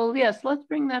know, oh, well, yes, let's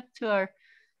bring that to our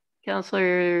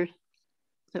counselor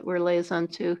that we're liaison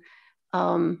to.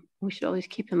 We should always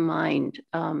keep in mind,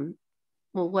 well,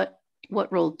 what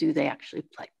role do they actually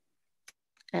play?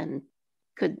 And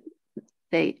could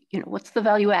they, you know, what's the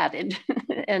value added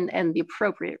and the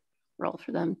appropriate role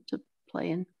for them to play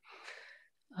in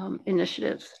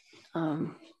initiatives.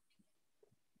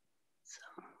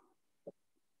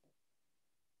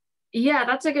 Yeah,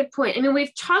 that's a good point. I mean,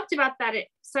 we've talked about that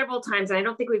several times, and I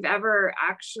don't think we've ever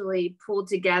actually pulled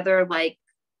together like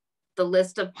the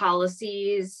list of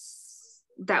policies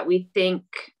that we think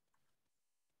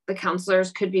the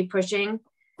counselors could be pushing.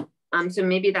 So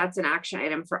maybe that's an action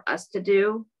item for us to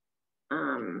do.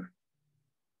 I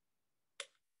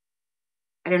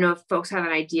don't know if folks have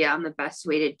an idea on the best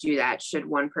way to do that. Should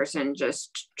one person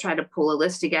just try to pull a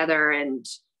list together and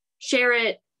share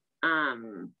it?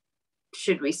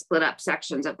 Should we split up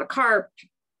sections of the CARP?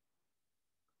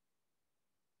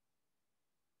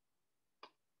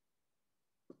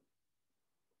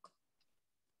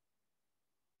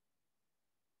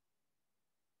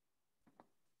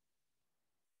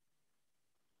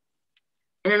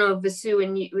 I don't know, Vasu,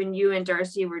 when you and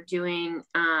Darcy were doing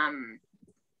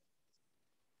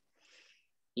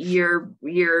your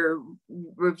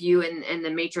review and the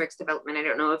matrix development, I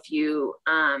don't know if you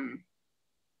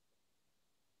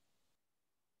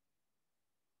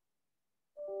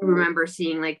remember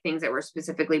seeing like things that were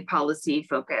specifically policy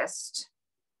focused.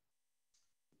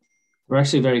 There were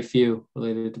actually very few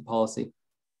related to policy.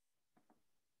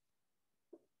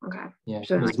 Okay. Yeah,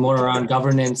 it was more around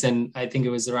governance, and I think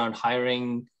it was around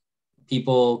hiring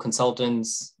people,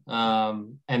 consultants,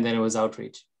 and then it was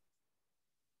outreach.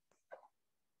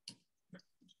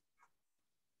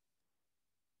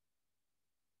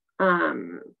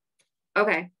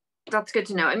 Okay, that's good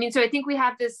to know. I mean, so I think we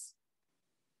have this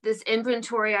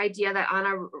inventory idea that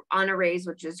Anna raised,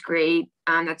 which is great.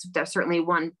 That's certainly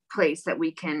one place that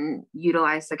we can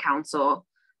utilize the council.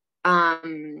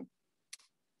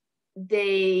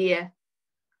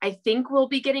 I think we'll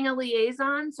be getting a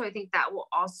liaison, so I think that will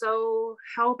also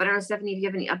help. I don't know, Stephanie, if you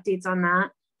have any updates on that?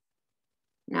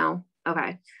 No?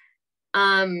 Okay.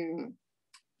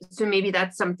 So maybe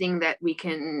that's something that we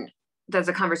can, that's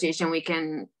a conversation we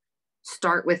can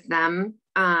start with them.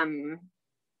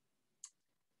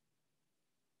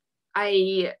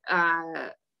 I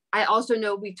also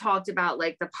know we talked about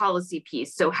like the policy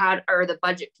piece. So or the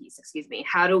budget piece, excuse me.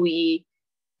 How do we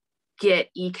get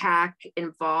ECAC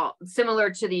involved,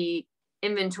 similar to the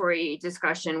inventory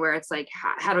discussion where it's like,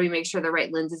 how do we make sure the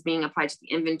right lens is being applied to the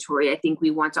inventory? I think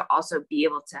we want to also be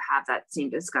able to have that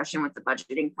same discussion with the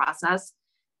budgeting process.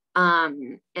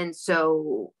 And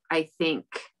so I think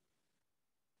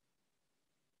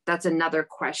that's another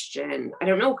question. I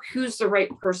don't know who's the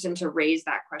right person to raise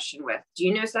that question with. Do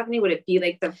you know, Stephanie? Would it be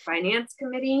like the finance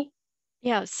committee?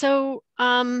 Yeah, so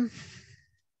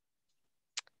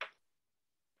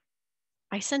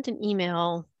I sent an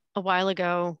email a while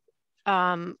ago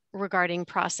regarding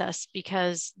process,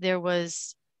 because there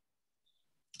was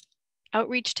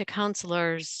outreach to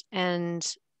counselors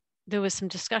and there was some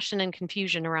discussion and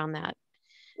confusion around that.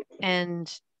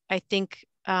 And I think,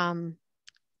 and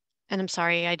I'm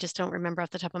sorry, I just don't remember off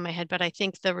the top of my head, but I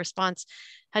think the response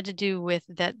had to do with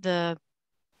that the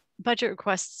budget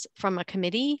requests from a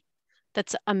committee,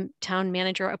 that's a town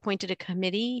manager appointed a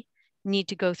committee, need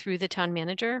to go through the town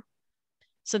manager.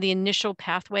 So the initial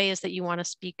pathway is that you want to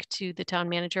speak to the town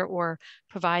manager or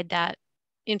provide that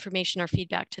information or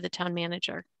feedback to the town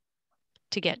manager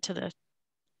to get to the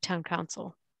town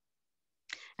council.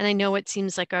 And I know it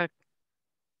seems like a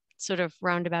sort of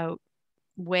roundabout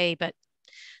way, but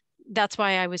that's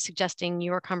why I was suggesting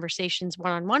your conversations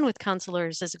one-on-one with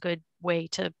counselors is a good way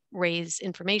to raise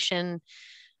information.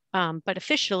 But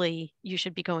officially, you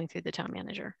should be going through the town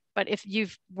manager. But if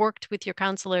you've worked with your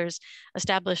counselors,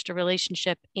 established a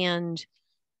relationship, and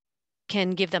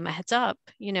can give them a heads up,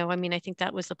 you know, I mean, I think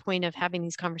that was the point of having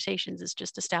these conversations, is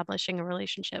just establishing a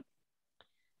relationship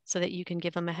so that you can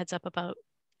give them a heads up about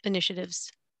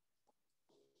initiatives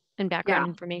and background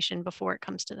information before it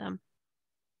comes to them.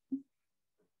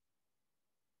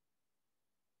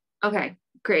 Okay,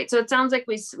 great. So it sounds like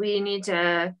we need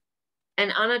to,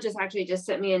 and Anna just actually just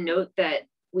sent me a note that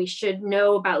we should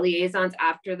know about liaisons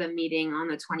after the meeting on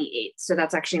the 28th. So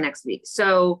that's actually next week.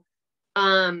 So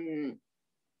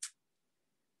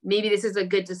maybe this is a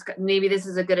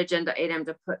good agenda item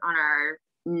to put on our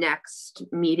next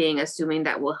meeting, assuming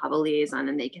that we'll have a liaison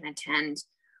and they can attend.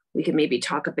 We can maybe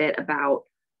talk a bit about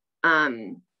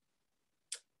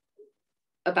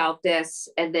this,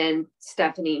 and then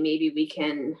Stephanie, maybe we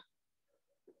can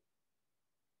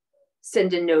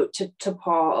send a note to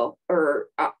Paul, or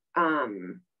I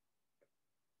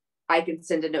can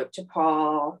send a note to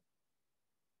Paul,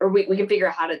 or we can figure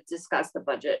out how to discuss the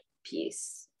budget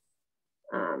piece,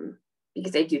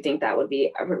 because I do think that would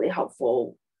be a really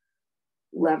helpful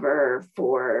lever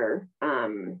for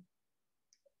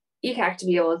ECAC to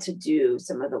be able to do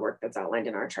some of the work that's outlined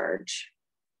in our charge.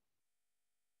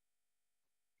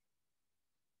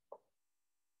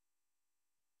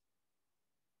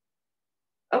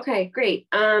 Okay, great.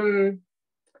 I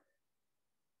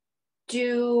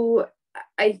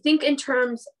think in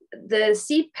terms the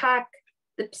CPAC,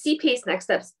 the CPACE next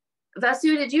steps,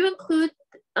 Vasu, did you include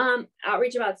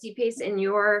outreach about CPACE in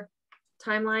your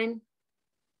timeline?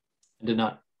 I did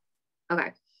not.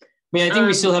 Okay. I mean, I think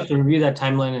we still have to review that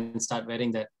timeline and start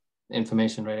vetting that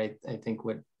information, right? I think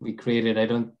what we created, I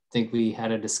don't think we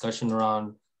had a discussion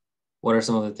around what are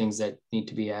some of the things that need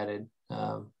to be added.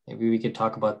 Maybe we could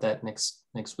talk about that next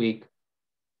week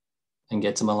and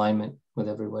get some alignment with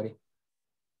everybody.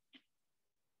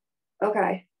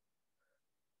 Okay.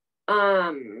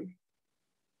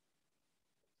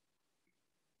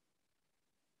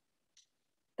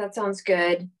 That sounds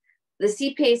good. The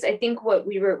CPACE, I think what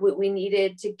we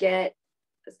needed to get,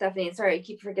 Stephanie, sorry, I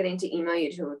keep forgetting to email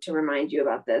you to remind you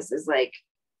about this, is like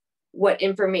what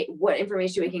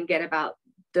information we can get about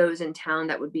those in town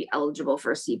that would be eligible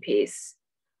for CPACE,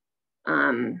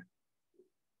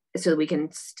 so that we can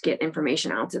get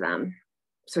information out to them.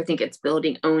 So I think it's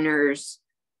building owners,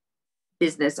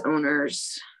 business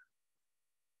owners.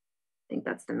 I think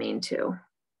that's the main two.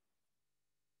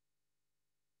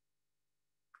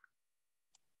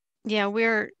 Yeah,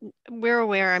 we're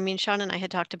aware. I mean, Sean and I had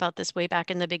talked about this way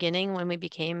back in the beginning when we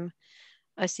became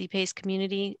a CPACE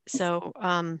community. So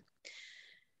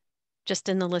just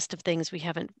in the list of things, we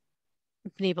haven't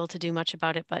been able to do much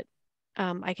about it, but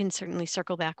I can certainly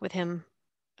circle back with him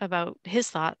about his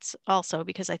thoughts also,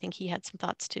 because I think he had some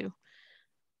thoughts too.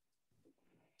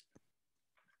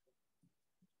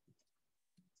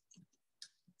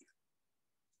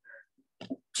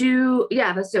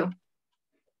 Yeah, let's do.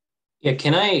 Yeah,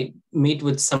 can I meet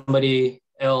with somebody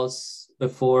else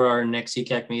before our next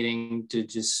ECAC meeting to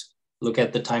just look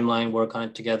at the timeline, work on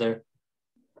it together,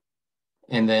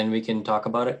 and then we can talk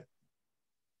about it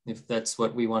if that's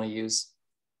what we want to use?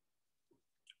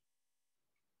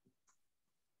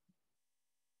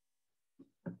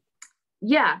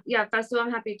 Yeah, Festo,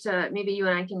 I'm happy to, maybe you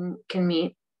and I can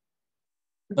meet.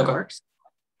 That works.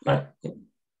 All right.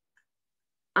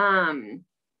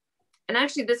 And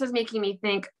actually this is making me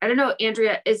think, I don't know,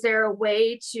 Andrea, is there a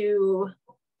way to,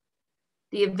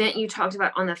 the event you talked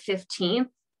about on the 15th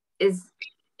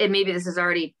and maybe this is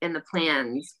already in the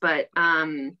plans, but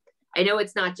I know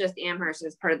it's not just Amherst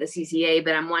as part of the CCA,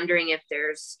 but I'm wondering if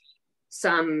there's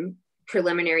some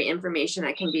preliminary information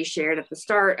that can be shared at the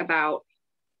start about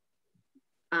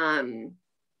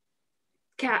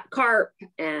carp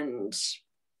and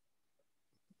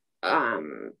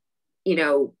you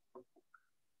know,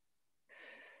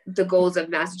 the goals of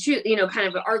Massachusetts, you know, kind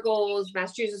of our goals,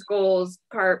 Massachusetts goals,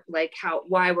 carp, like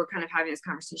why we're kind of having this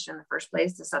conversation in the first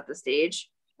place to set the stage.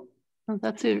 Oh,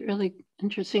 that's a really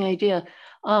interesting idea.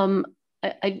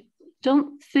 I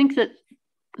don't think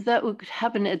that would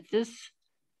happen at this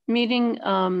meeting.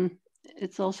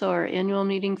 It's also our annual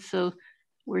meeting, so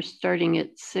we're starting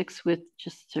at 6 with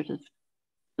just sort of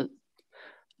the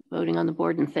voting on the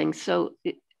board and things. So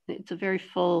it's a very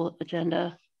full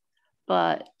agenda,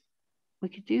 but we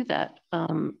could do that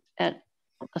at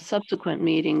a subsequent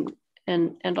meeting,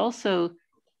 and also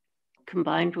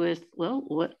combined with, well,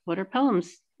 what are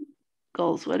Pelham's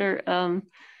goals? What are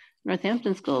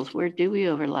Northampton's goals? Where do we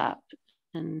overlap?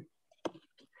 And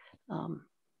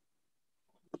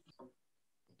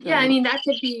yeah, I mean, that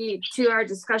could be to our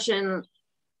discussion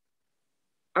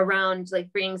around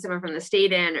like bringing someone from the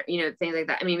state in, or, you know, things like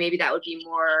that. I mean, maybe that would be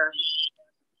more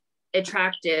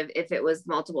attractive if it was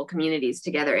multiple communities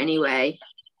together anyway.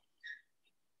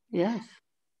 Yes.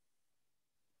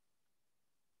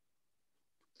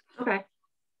 Okay.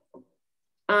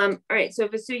 All right, so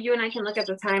Vasu, you and I can look at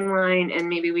the timeline and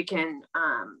maybe we can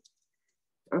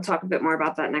we'll talk a bit more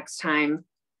about that next time.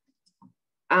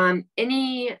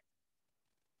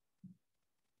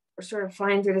 We're sort of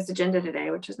flying through this agenda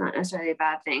today, which is not necessarily a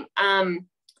bad thing.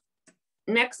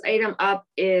 Next item up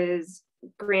is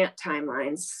grant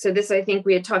timelines. So this, I think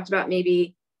we had talked about,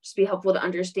 maybe just be helpful to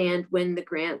understand when the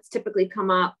grants typically come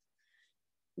up,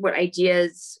 what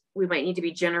ideas we might need to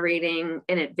be generating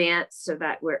in advance so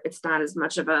that it's not as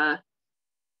much of a,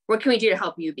 what can we do to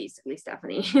help you basically,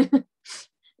 Stephanie,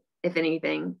 if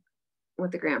anything,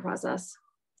 with the grant process?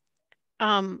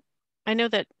 I know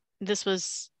that this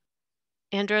was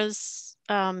Andra's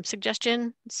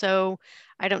suggestion, so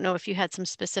I don't know if you had some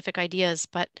specific ideas,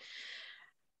 but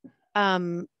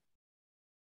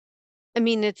I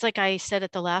mean, it's like I said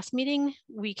at the last meeting,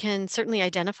 we can certainly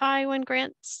identify when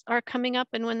grants are coming up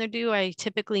and when they're due. I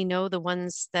typically know the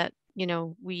ones that, you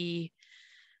know,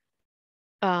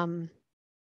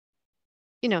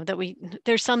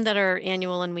 there's some that are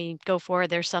annual and we go for,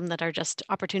 there's some that are just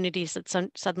opportunities that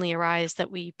suddenly arise that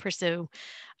we pursue.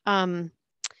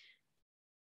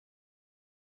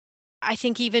 I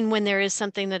think even when there is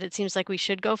something that it seems like we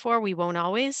should go for, we won't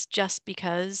always, just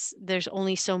because there's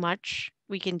only so much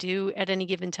we can do at any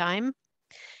given time.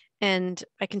 And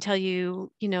I can tell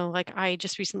you, you know, like I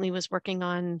just recently was working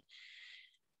on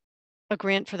a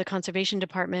grant for the conservation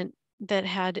department that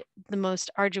had the most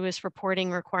arduous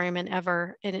reporting requirement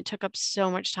ever. And it took up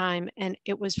so much time and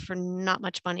it was for not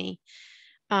much money.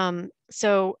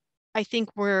 So I think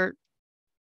we're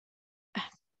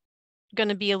going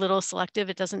to be a little selective.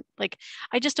 It doesn't, like,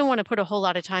 I just don't want to put a whole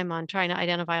lot of time on trying to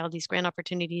identify all these grant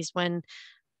opportunities when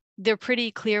they're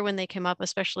pretty clear when they come up,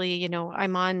 especially, you know,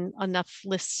 I'm on enough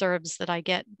listservs that I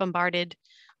get bombarded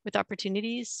with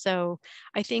opportunities. So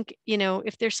I think, you know,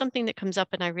 if there's something that comes up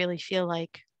and I really feel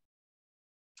like,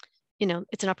 you know,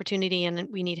 it's an opportunity and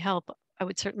we need help, I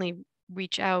would certainly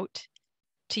reach out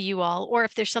to you all. Or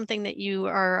if there's something that you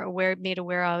are made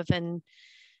aware of, and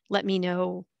let me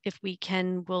know. If we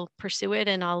can, we'll pursue it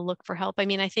and I'll look for help. I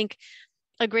mean, I think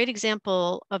a great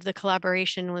example of the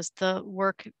collaboration was the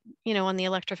work, you know, on the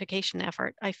electrification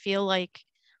effort. I feel like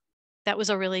that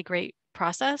was a really great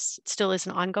process. It still is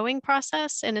an ongoing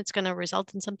process and it's going to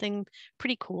result in something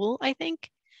pretty cool, I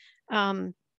think.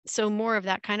 So more of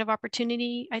that kind of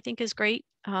opportunity, I think, is great.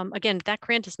 Again, that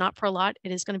grant is not for a lot.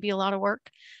 It is going to be a lot of work,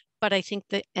 but I think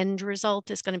the end result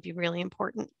is going to be really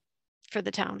important for the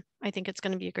town. I think it's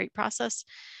going to be a great process.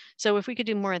 So if we could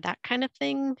do more of that kind of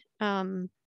thing, and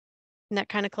that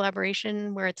kind of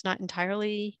collaboration where it's not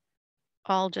entirely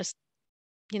all just,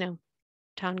 you know,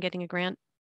 town getting a grant.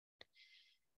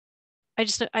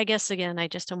 I guess, again, I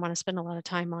just don't want to spend a lot of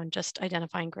time on just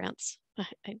identifying grants.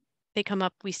 They come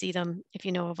up, we see them. If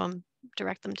you know of them,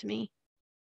 direct them to me.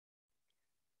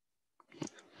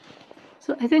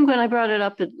 So I think when I brought it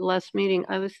up at the last meeting,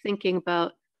 I was thinking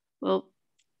about, well,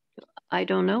 I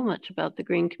don't know much about the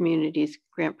Green Communities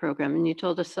Grant Program, and you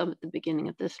told us some at the beginning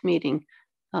of this meeting.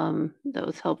 That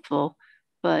was helpful,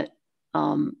 but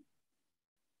I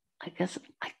guess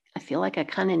I feel like I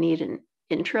kind of need an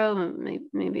intro.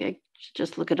 Maybe I should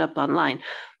just look it up online.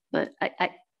 But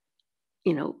I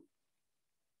you know,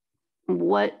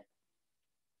 what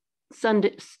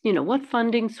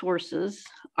funding sources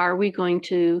are we going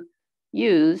to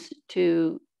use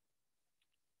to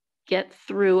get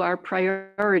through our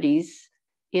priorities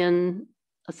in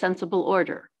a sensible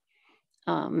order?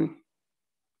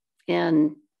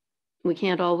 And we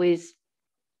can't always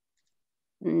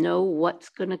know what's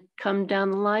going to come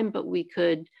down the line, but we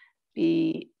could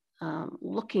be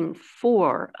looking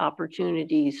for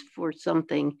opportunities for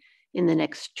something in the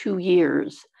next 2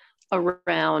 years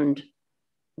around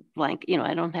blank. You know,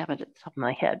 I don't have it at the top of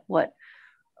my head what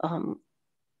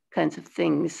kinds of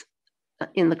things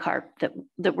in the cart that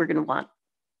we're going to want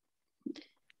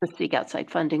to seek outside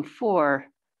funding for.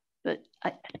 But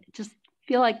I just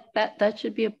feel like that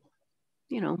should be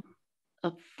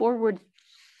a forward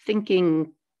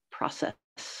thinking process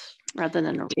rather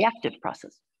than a reactive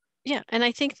process. Yeah, and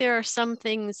I think there are some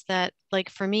things that, like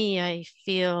for me, I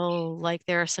feel like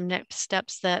there are some next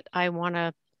steps that I want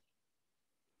to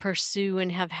pursue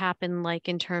and have happen, like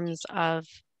in terms of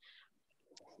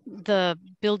the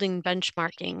building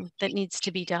benchmarking that needs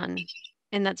to be done.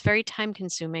 And that's very time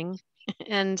consuming.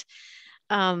 And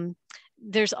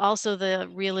there's also the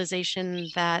realization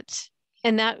that,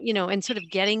 and sort of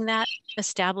getting that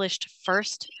established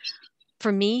first,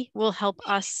 for me, will help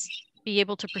us be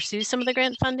able to pursue some of the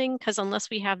grant funding, because unless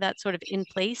we have that sort of in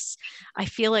place, I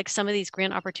feel like some of these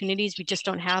grant opportunities, we just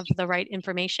don't have the right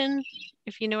information,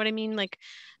 if you know what I mean. Like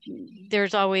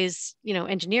there's always,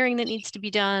 engineering that needs to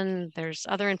be done. There's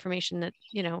other information that,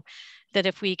 that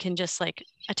if we can just like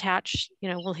attach,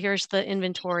 well, here's the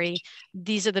inventory.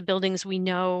 These are the buildings we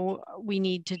know we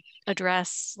need to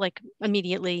address like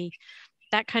immediately.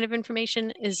 That kind of information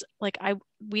is like,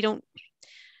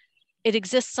 it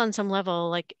exists on some level,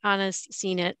 like Anna's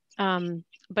seen it,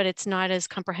 but it's not as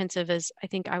comprehensive as I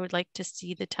think I would like to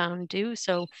see the town do.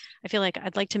 So I feel like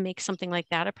I'd like to make something like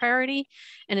that a priority.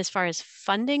 And as far as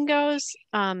funding goes,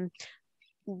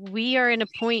 we are in a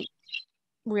point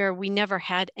where we never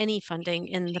had any funding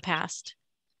in the past.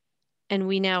 And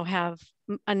we now have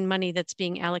money that's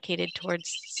being allocated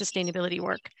towards sustainability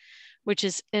work, which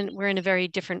is, and we're in a very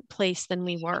different place than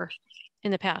we were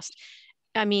in the past.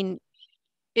 I mean,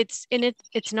 it's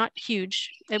not huge.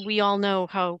 We all know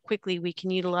how quickly we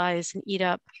can utilize and eat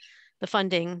up the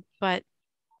funding, but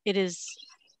it is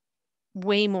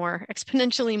way more,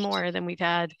 exponentially more than we've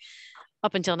had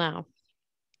up until now.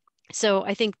 So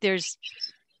I think it's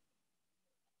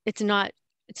not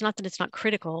that it's not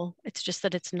critical. It's just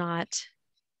that it's not,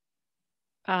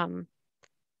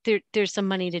 there's some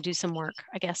money to do some work,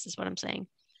 I guess is what I'm saying.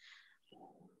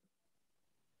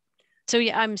 So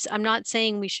yeah, I'm not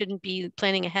saying we shouldn't be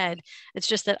planning ahead. It's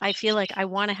just that I feel like I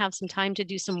want to have some time to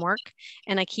do some work,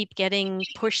 and I keep getting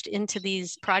pushed into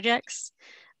these projects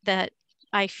that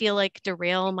I feel like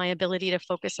derail my ability to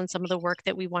focus on some of the work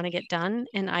that we want to get done.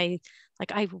 And I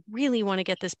really want to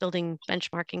get this building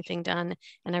benchmarking thing done.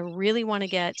 And I really want to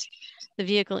get the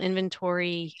vehicle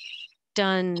inventory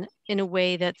done in a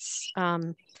way that's,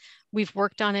 we've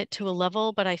worked on it to a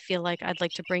level, but I feel like I'd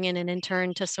like to bring in an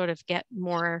intern to sort of get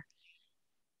more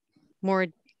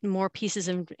pieces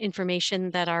of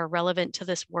information that are relevant to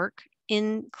this work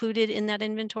included in that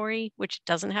inventory, which it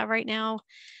doesn't have right now.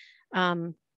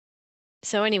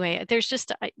 So anyway, there's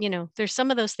just, there's some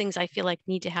of those things I feel like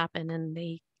need to happen,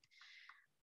 and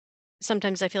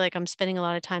sometimes I feel like I'm spending a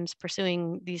lot of time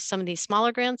pursuing some of these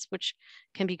smaller grants, which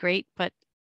can be great, but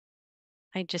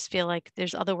I just feel like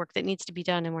there's other work that needs to be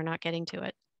done and we're not getting to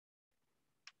it.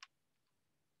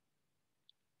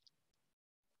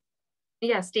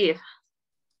 Yeah, Steve.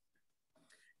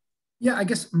 Yeah, I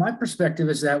guess my perspective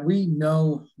is that we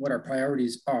know what our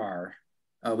priorities are.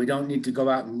 We don't need to go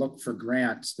out and look for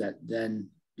grants that then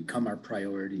become our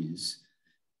priorities.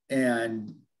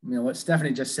 And what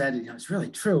Stephanie just said, it's really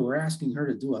true. We're asking her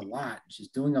to do a lot. She's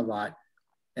doing a lot.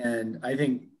 And I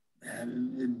think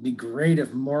it'd be great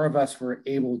if more of us were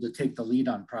able to take the lead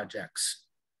on projects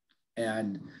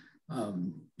and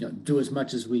do as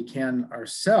much as we can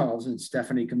ourselves. And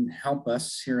Stephanie can help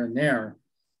us here and there,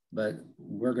 but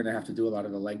we're going to have to do a lot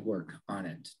of the legwork on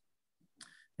it.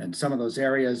 And some of those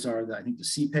areas are, I think, the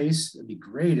CPACE. It'd be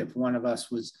great if one of us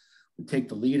would take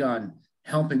the lead on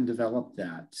helping develop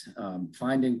that,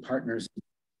 finding partners,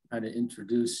 trying to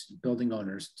introduce building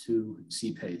owners to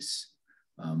CPACE.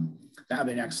 That would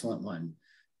be an excellent one.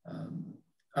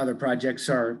 Other projects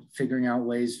are figuring out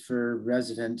ways for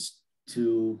residents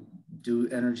to do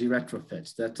energy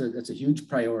retrofits. That's a huge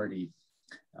priority.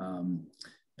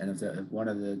 And if one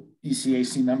of the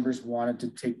ECAC members wanted to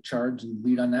take charge and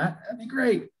lead on that, that'd be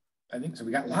great. I think so.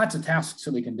 We got lots of tasks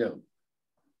that we can do.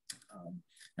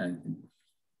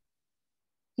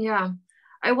 Yeah,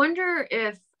 I wonder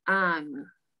if I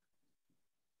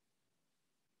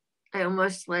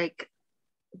almost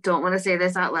don't want to say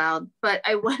this out loud, but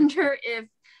I wonder if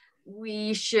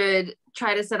we should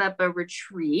try to set up a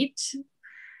retreat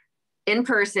in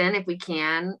person if we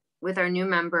can with our new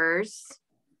members.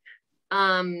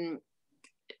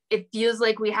 It feels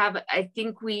like I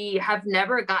think we have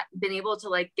never been able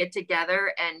to get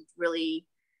together and really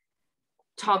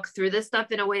talk through this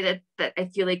stuff in a way that I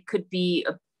feel like could be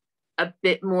a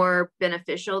bit more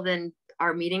beneficial than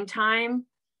our meeting time.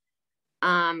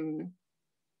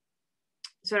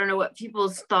 So I don't know what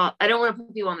people's thought. I don't want to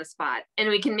put people on the spot, and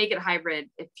we can make it hybrid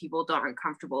if people aren't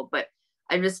comfortable, but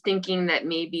I'm just thinking that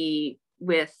maybe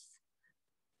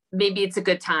it's a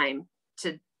good time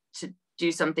to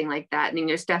do something like that.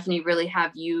 And Stephanie, really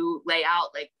have you lay out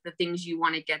the things you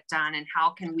want to get done and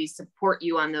how can we support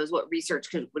you on those? What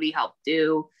research would we help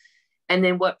do? And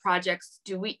then what projects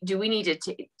do we need to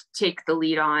take the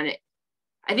lead on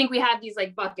I think we have these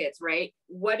like buckets, right?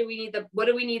 What do we need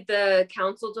the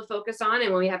council to focus on?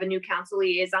 And when we have a new council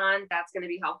liaison, that's going to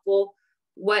be helpful.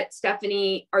 What,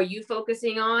 Stephanie, are you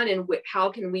focusing on, and how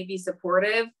can we be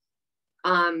supportive?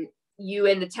 You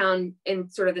and the town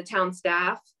and sort of the town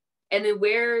staff. And then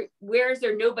where is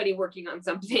there nobody working on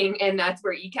something? And that's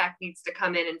where ECAC needs to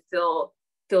come in and fill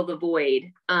the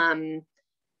void.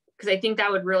 Because I think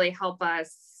that would really help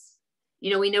us.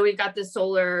 You know, we know we've got the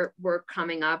solar work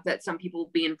coming up that some people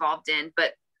will be involved in,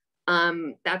 but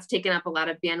that's taken up a lot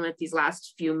of bandwidth these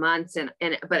last few months.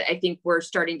 But I think we're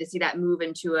starting to see that move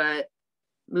into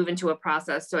a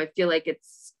process. So I feel like it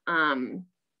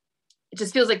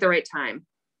just feels like the right time.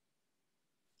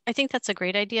 I think that's a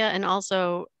great idea. And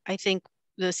also I think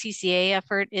the CCA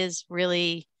effort is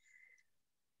really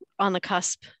on the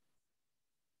cusp.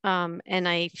 And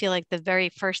I feel like the very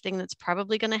first thing that's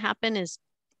probably going to happen is,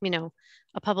 you know,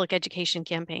 a public education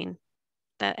campaign.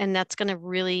 That's going to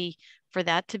really, for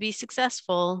that to be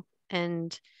successful.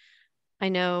 And I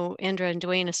know Andrea and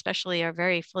Dwayne especially are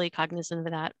very fully cognizant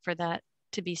of that. For that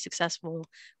to be successful,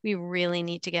 we really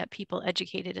need to get people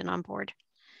educated and on board.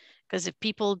 Because if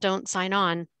people don't sign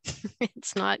on,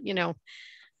 it's not, you know,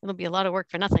 it'll be a lot of work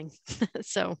for nothing.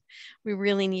 So we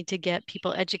really need to get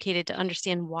people educated to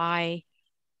understand why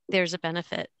there's a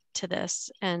benefit to this.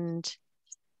 And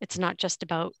it's not just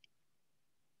about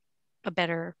a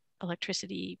better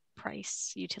electricity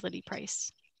price, utility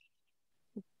price.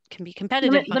 It can be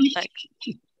competitive.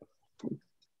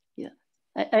 Yeah,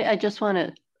 I just want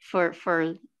to,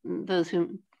 for those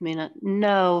who may not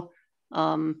know,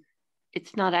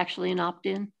 it's not actually an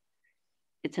opt-in,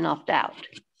 it's an opt-out.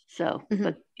 So,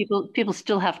 but people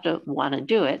still have to want to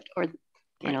do it, or,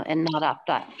 you know, and not opt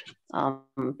out.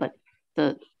 But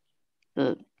the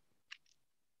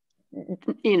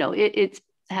you know, it's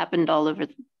happened all over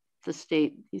the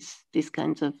state, these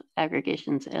kinds of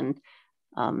aggregations, and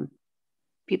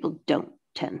people don't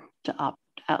tend to opt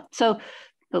out. So,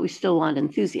 but we still want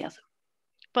enthusiasm.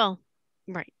 Well,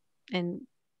 right. And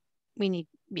we need,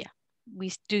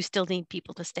 we do still need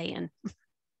people to stay in.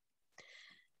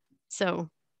 So,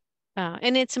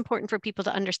 and it's important for people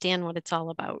to understand what it's all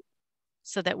about,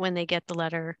 so that when they get the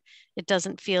letter, it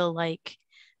doesn't feel like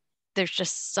there's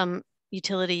just some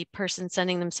utility person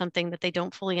sending them something that they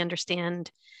don't fully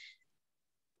understand.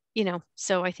 You know,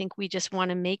 so I think we just want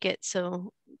to make it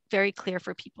so very clear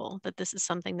for people that this is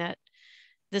something that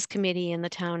this committee and the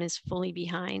town is fully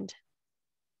behind,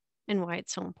 and why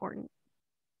it's so important.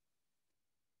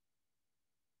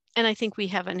 And I think we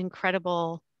have an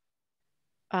incredible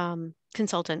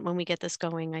consultant when we get this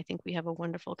going. I think we have a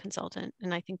wonderful consultant,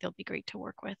 and I think they'll be great to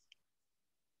work with.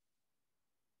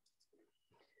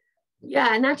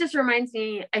 Yeah, and that just reminds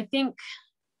me, I think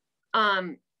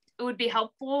it would be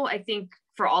helpful, I think,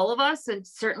 for all of us, and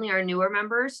certainly our newer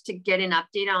members, to get an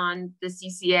update on the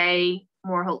CCA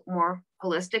more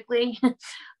holistically.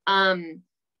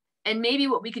 And maybe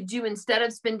what we could do, instead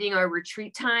of spending our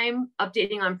retreat time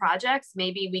updating on projects,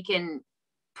 maybe we can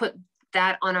put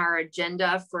that on our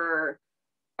agenda for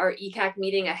our ECAC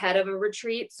meeting ahead of a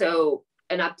retreat. So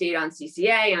an update on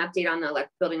CCA, an update on the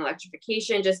building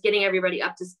electrification, just getting everybody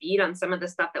up to speed on some of the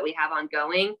stuff that we have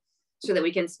ongoing, so that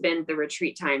we can spend the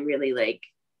retreat time really like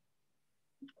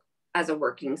as a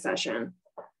working session.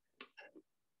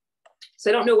 So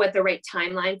I don't know what the right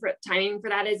timing for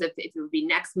that is, if it would be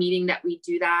next meeting that we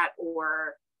do that,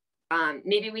 or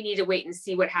maybe we need to wait and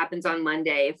see what happens on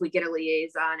Monday. If we get a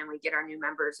liaison and we get our new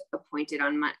members appointed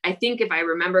on Monday. I think if I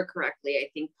remember correctly,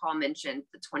 I think Paul mentioned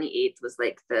the 28th was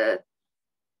like the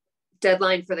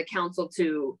deadline for the council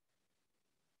to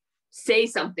say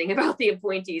something about the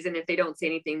appointees. And if they don't say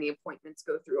anything, the appointments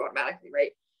go through automatically,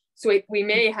 right? So we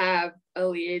may have a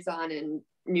liaison and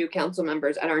new council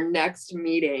members at our next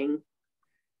meeting.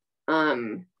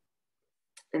 And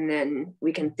then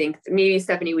we can think, maybe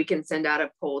Stephanie, we can send out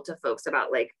a poll to folks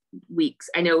about like weeks.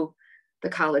 I know the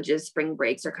colleges' spring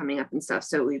breaks are coming up and stuff,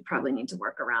 so we probably need to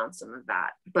work around some of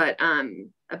that. But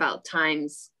about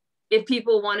times, if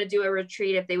people want to do a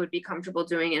retreat, if they would be comfortable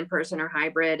doing in person or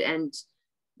hybrid, and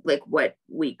like what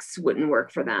weeks wouldn't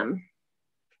work for them.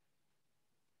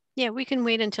 Yeah, we can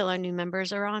wait until our new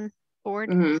members are on board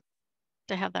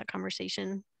to have that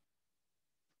conversation.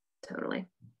 Totally.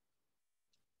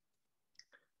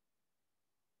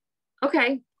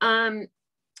 Okay. I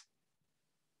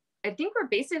think we're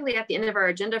basically at the end of our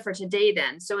agenda for today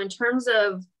then. So in terms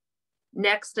of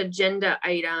next agenda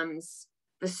items,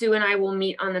 Sue and I will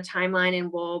meet on the timeline,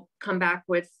 and we'll come back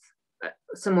with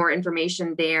some more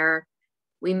information there.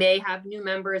 We may have new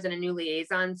members and a new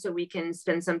liaison, so we can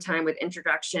spend some time with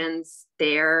introductions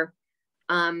there.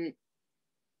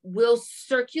 we'll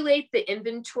circulate the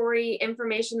inventory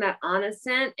information that Anna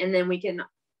sent, and then we can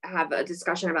have a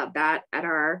discussion about that at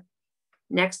our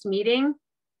next meeting.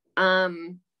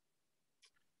 And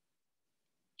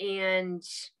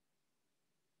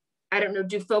I don't know,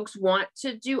 do folks want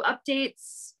to do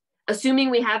updates? Assuming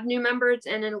we have new members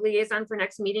and a liaison for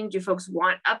next meeting, do folks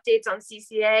want updates on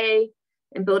CCA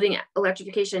and building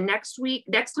electrification next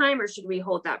time, or should we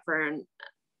hold that for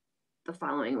the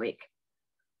following week?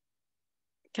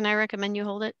 Can I recommend you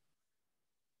hold it?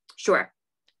 Sure.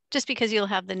 Just because you'll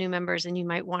have the new members and you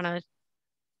might want to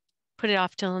put it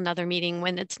off till another meeting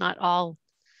when it's not all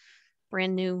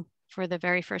brand new for the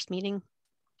very first meeting.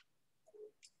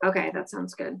 Okay, that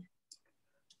sounds good.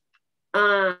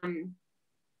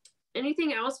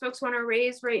 Anything else folks want to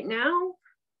raise right now?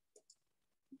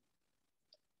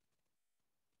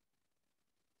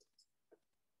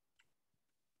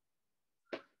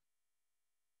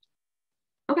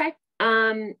 Okay.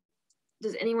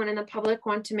 Does anyone in the public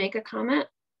want to make a comment?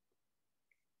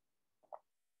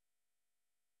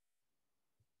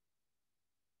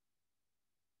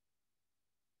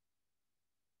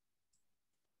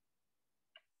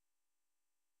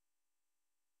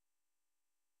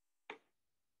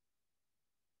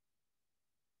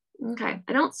 Okay,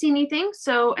 I don't see anything.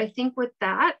 So I think with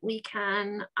that, we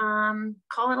can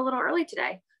call it a little early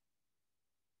today.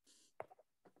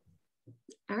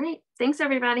 All right, thanks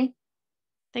everybody.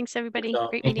 Thanks everybody.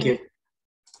 Great Thank meeting. you.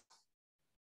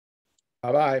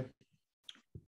 Bye-bye.